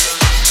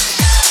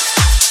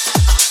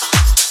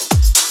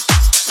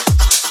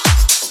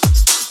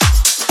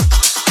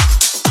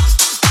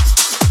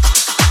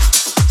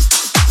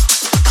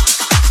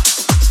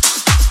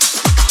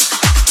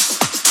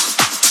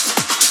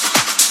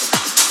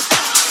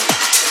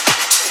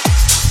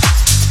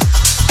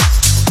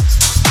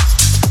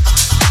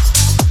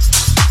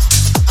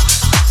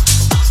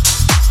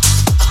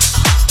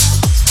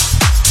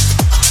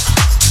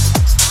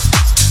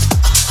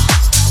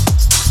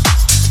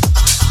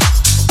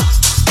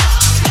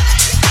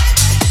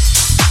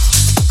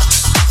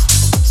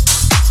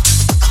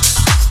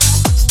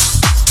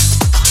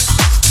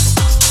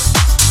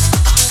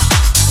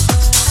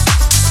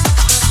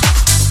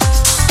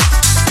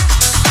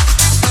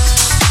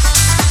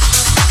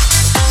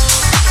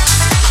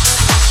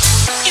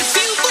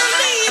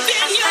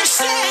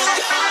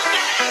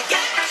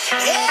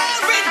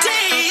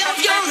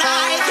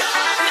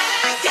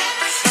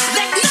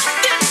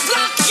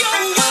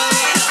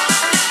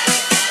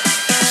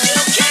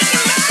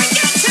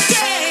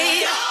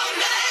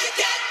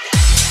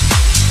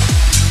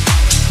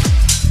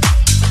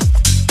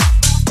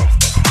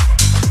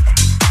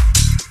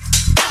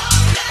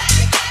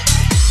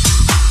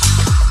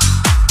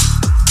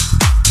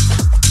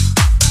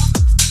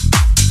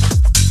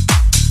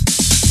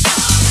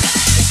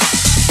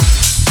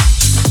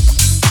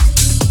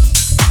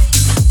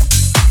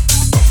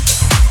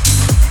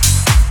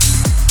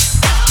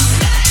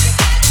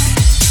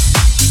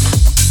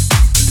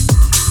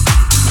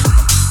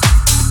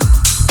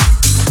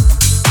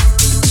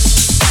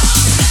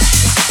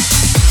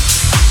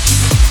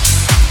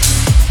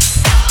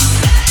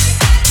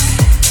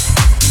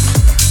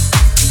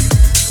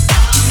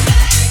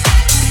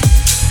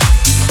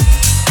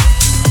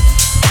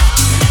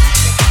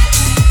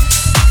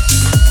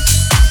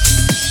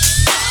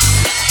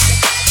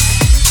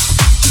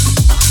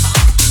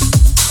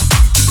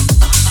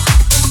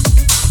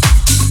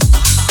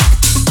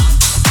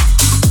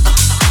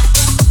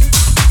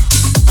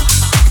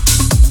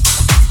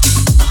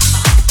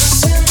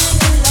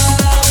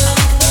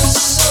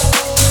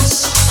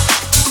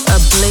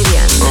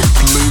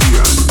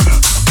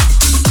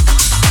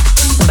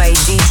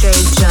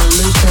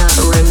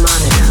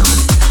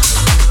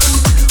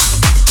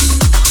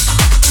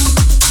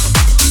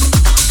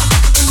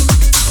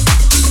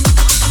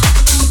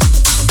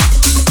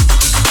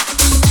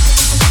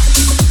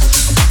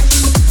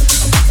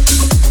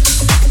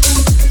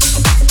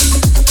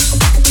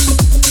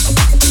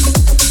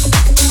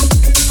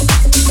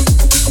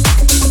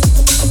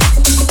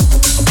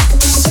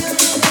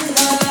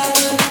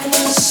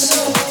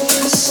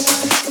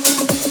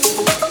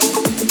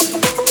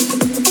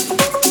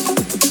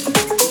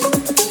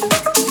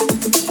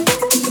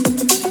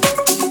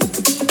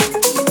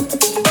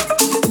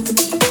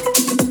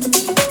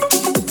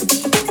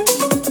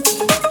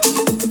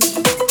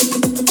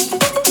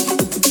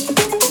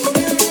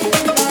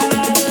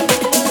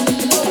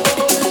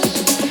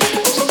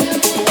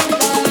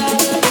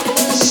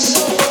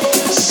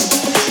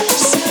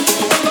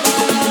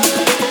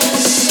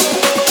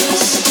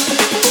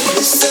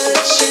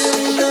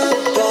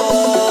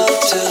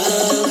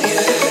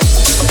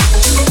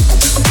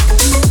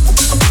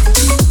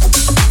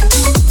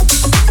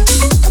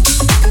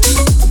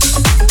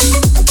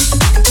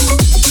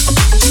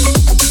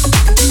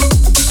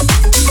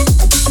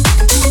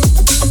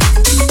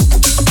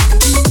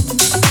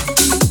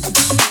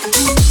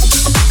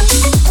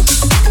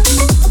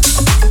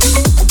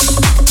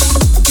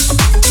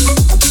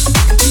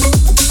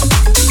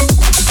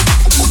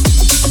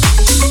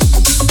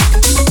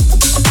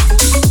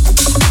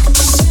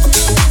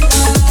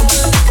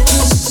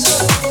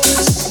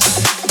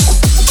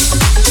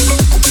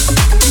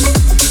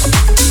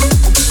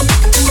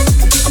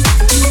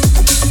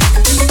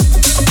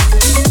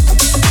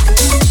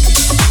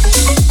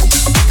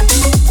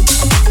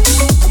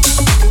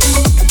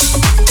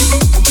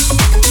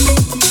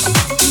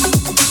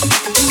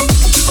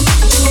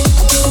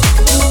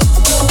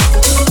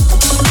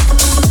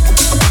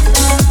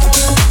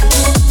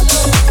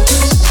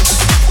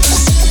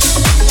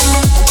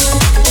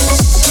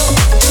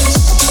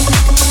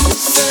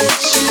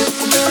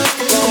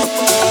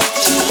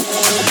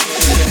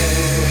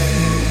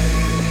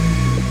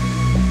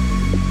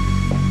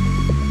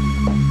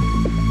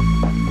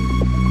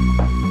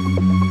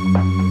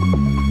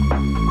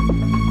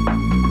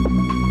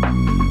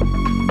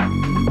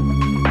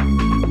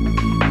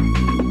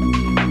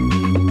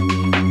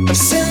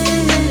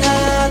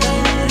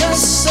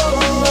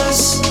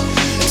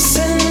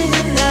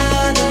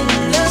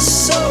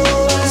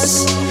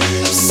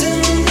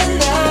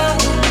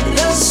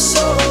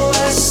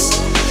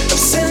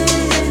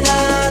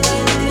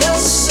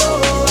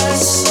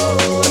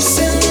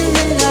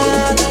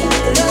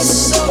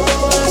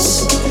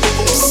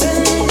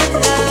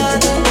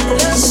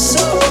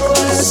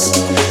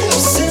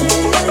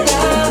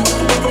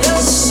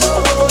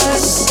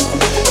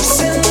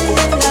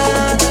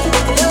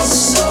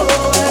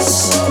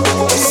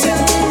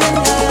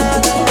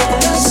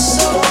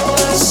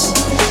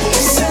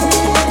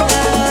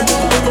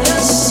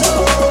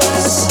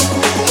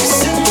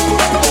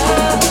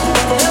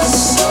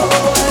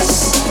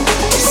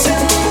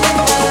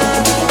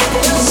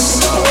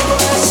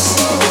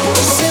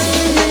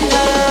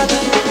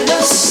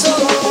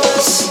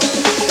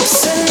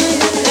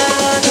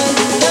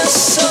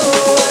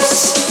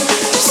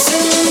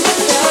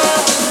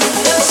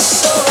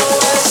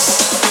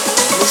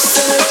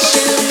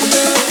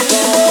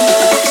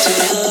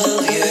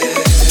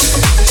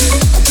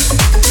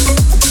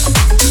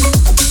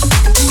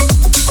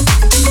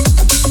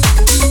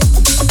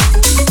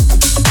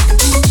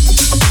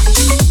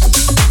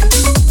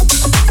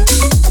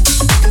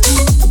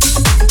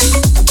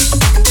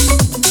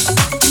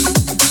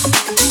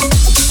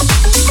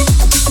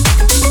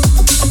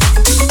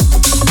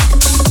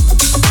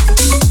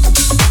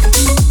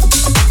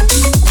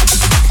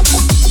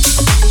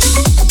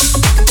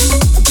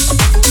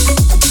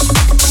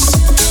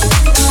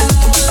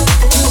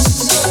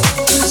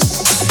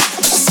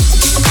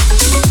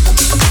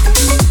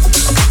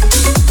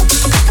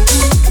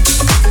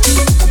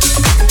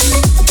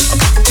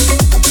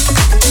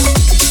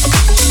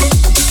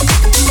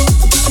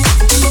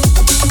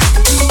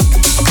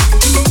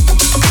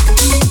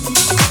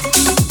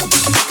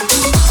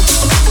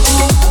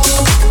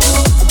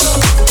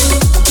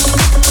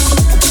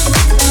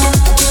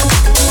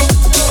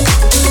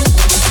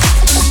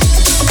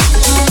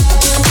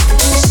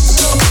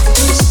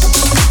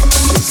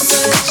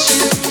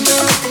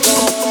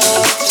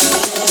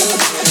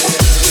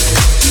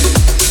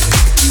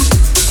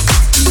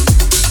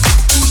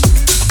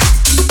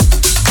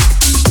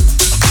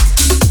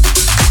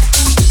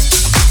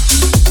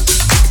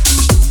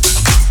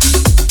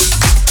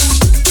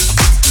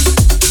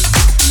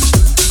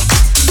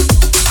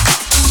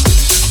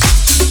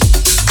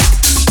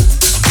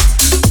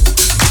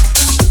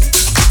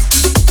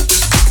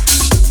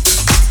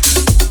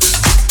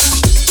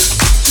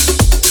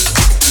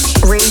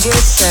 radio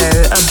show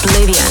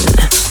Oblivion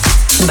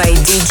by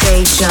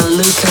DJ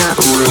Gianluca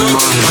Romano.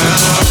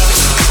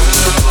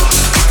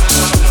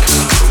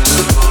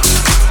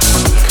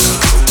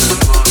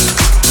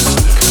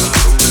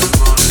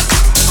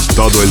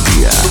 Todo el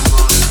día,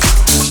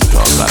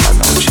 toda la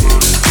noche,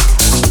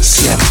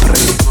 siempre.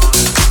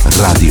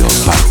 Radio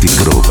Party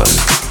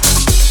Groove.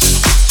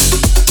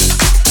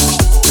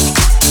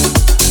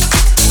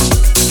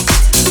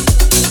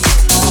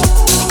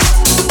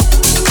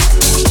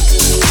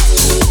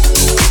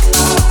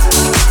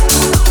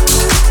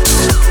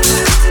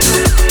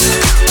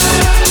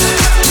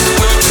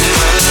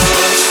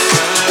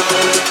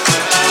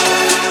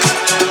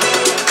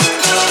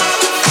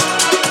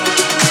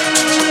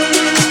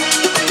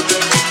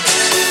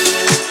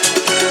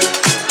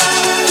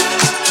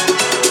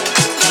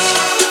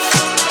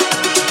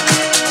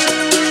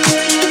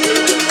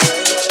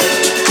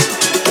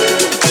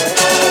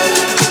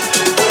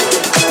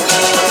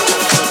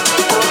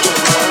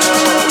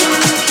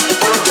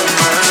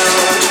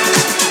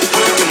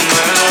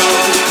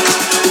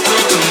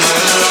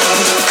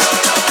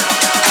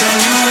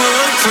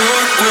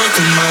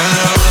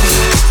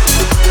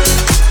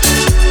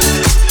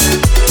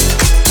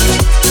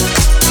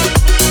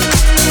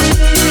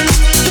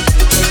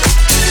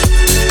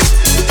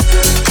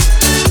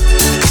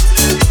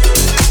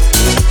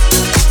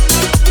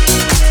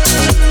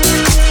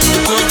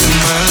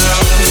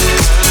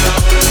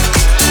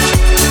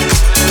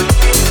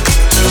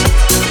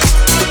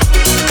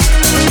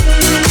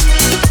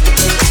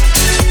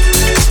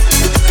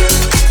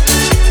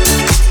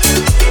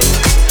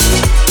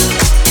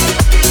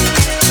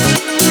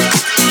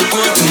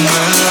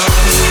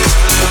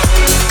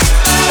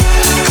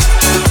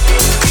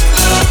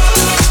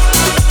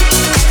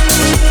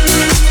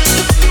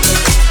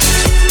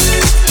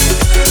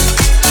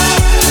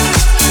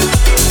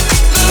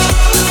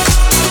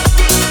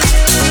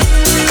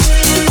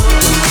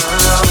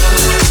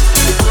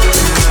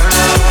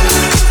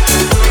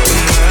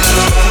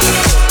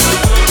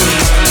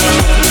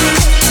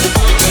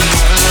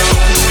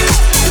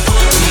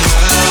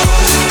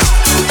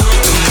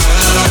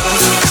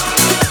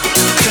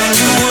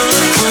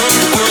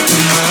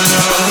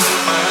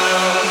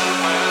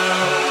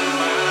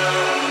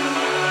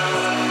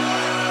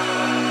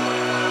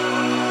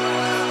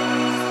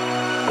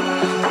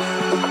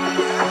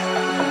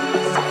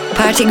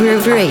 Party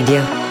Groove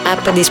Radio,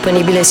 app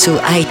disponibile su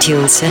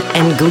iTunes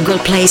e Google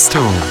Play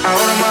Store.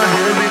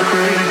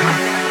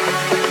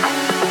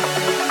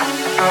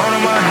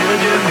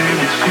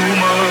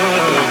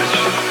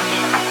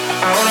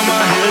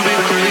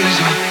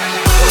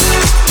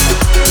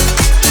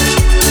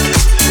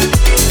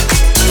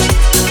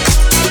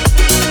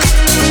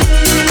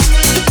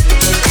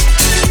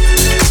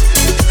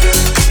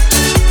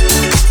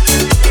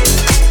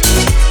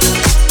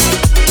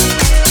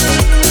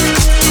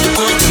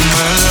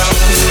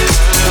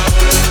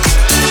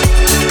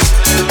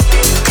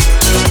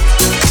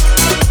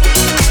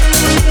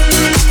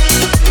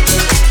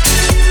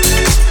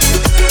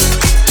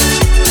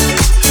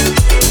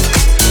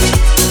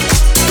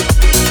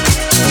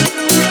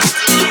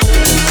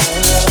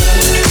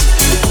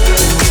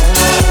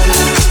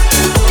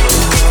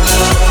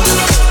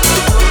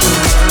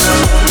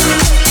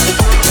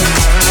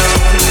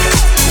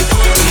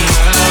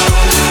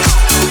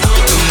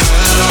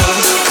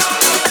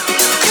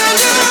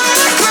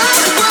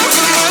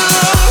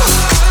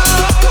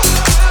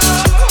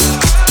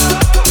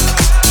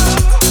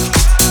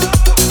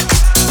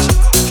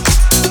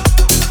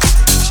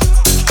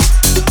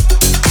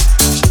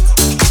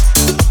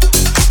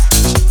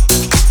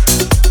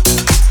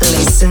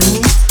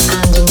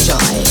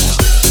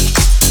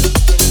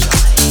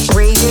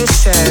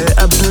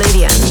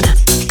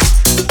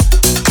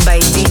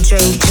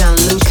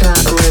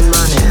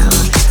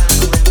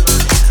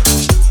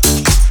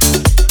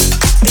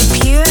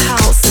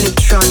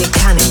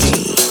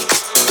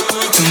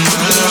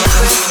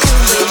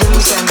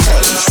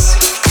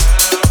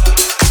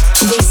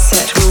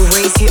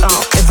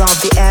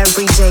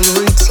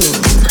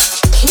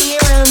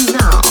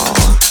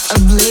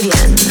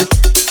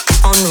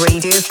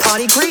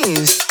 Party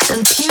Grooves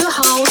and Pure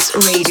House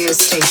Radio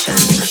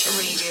Station.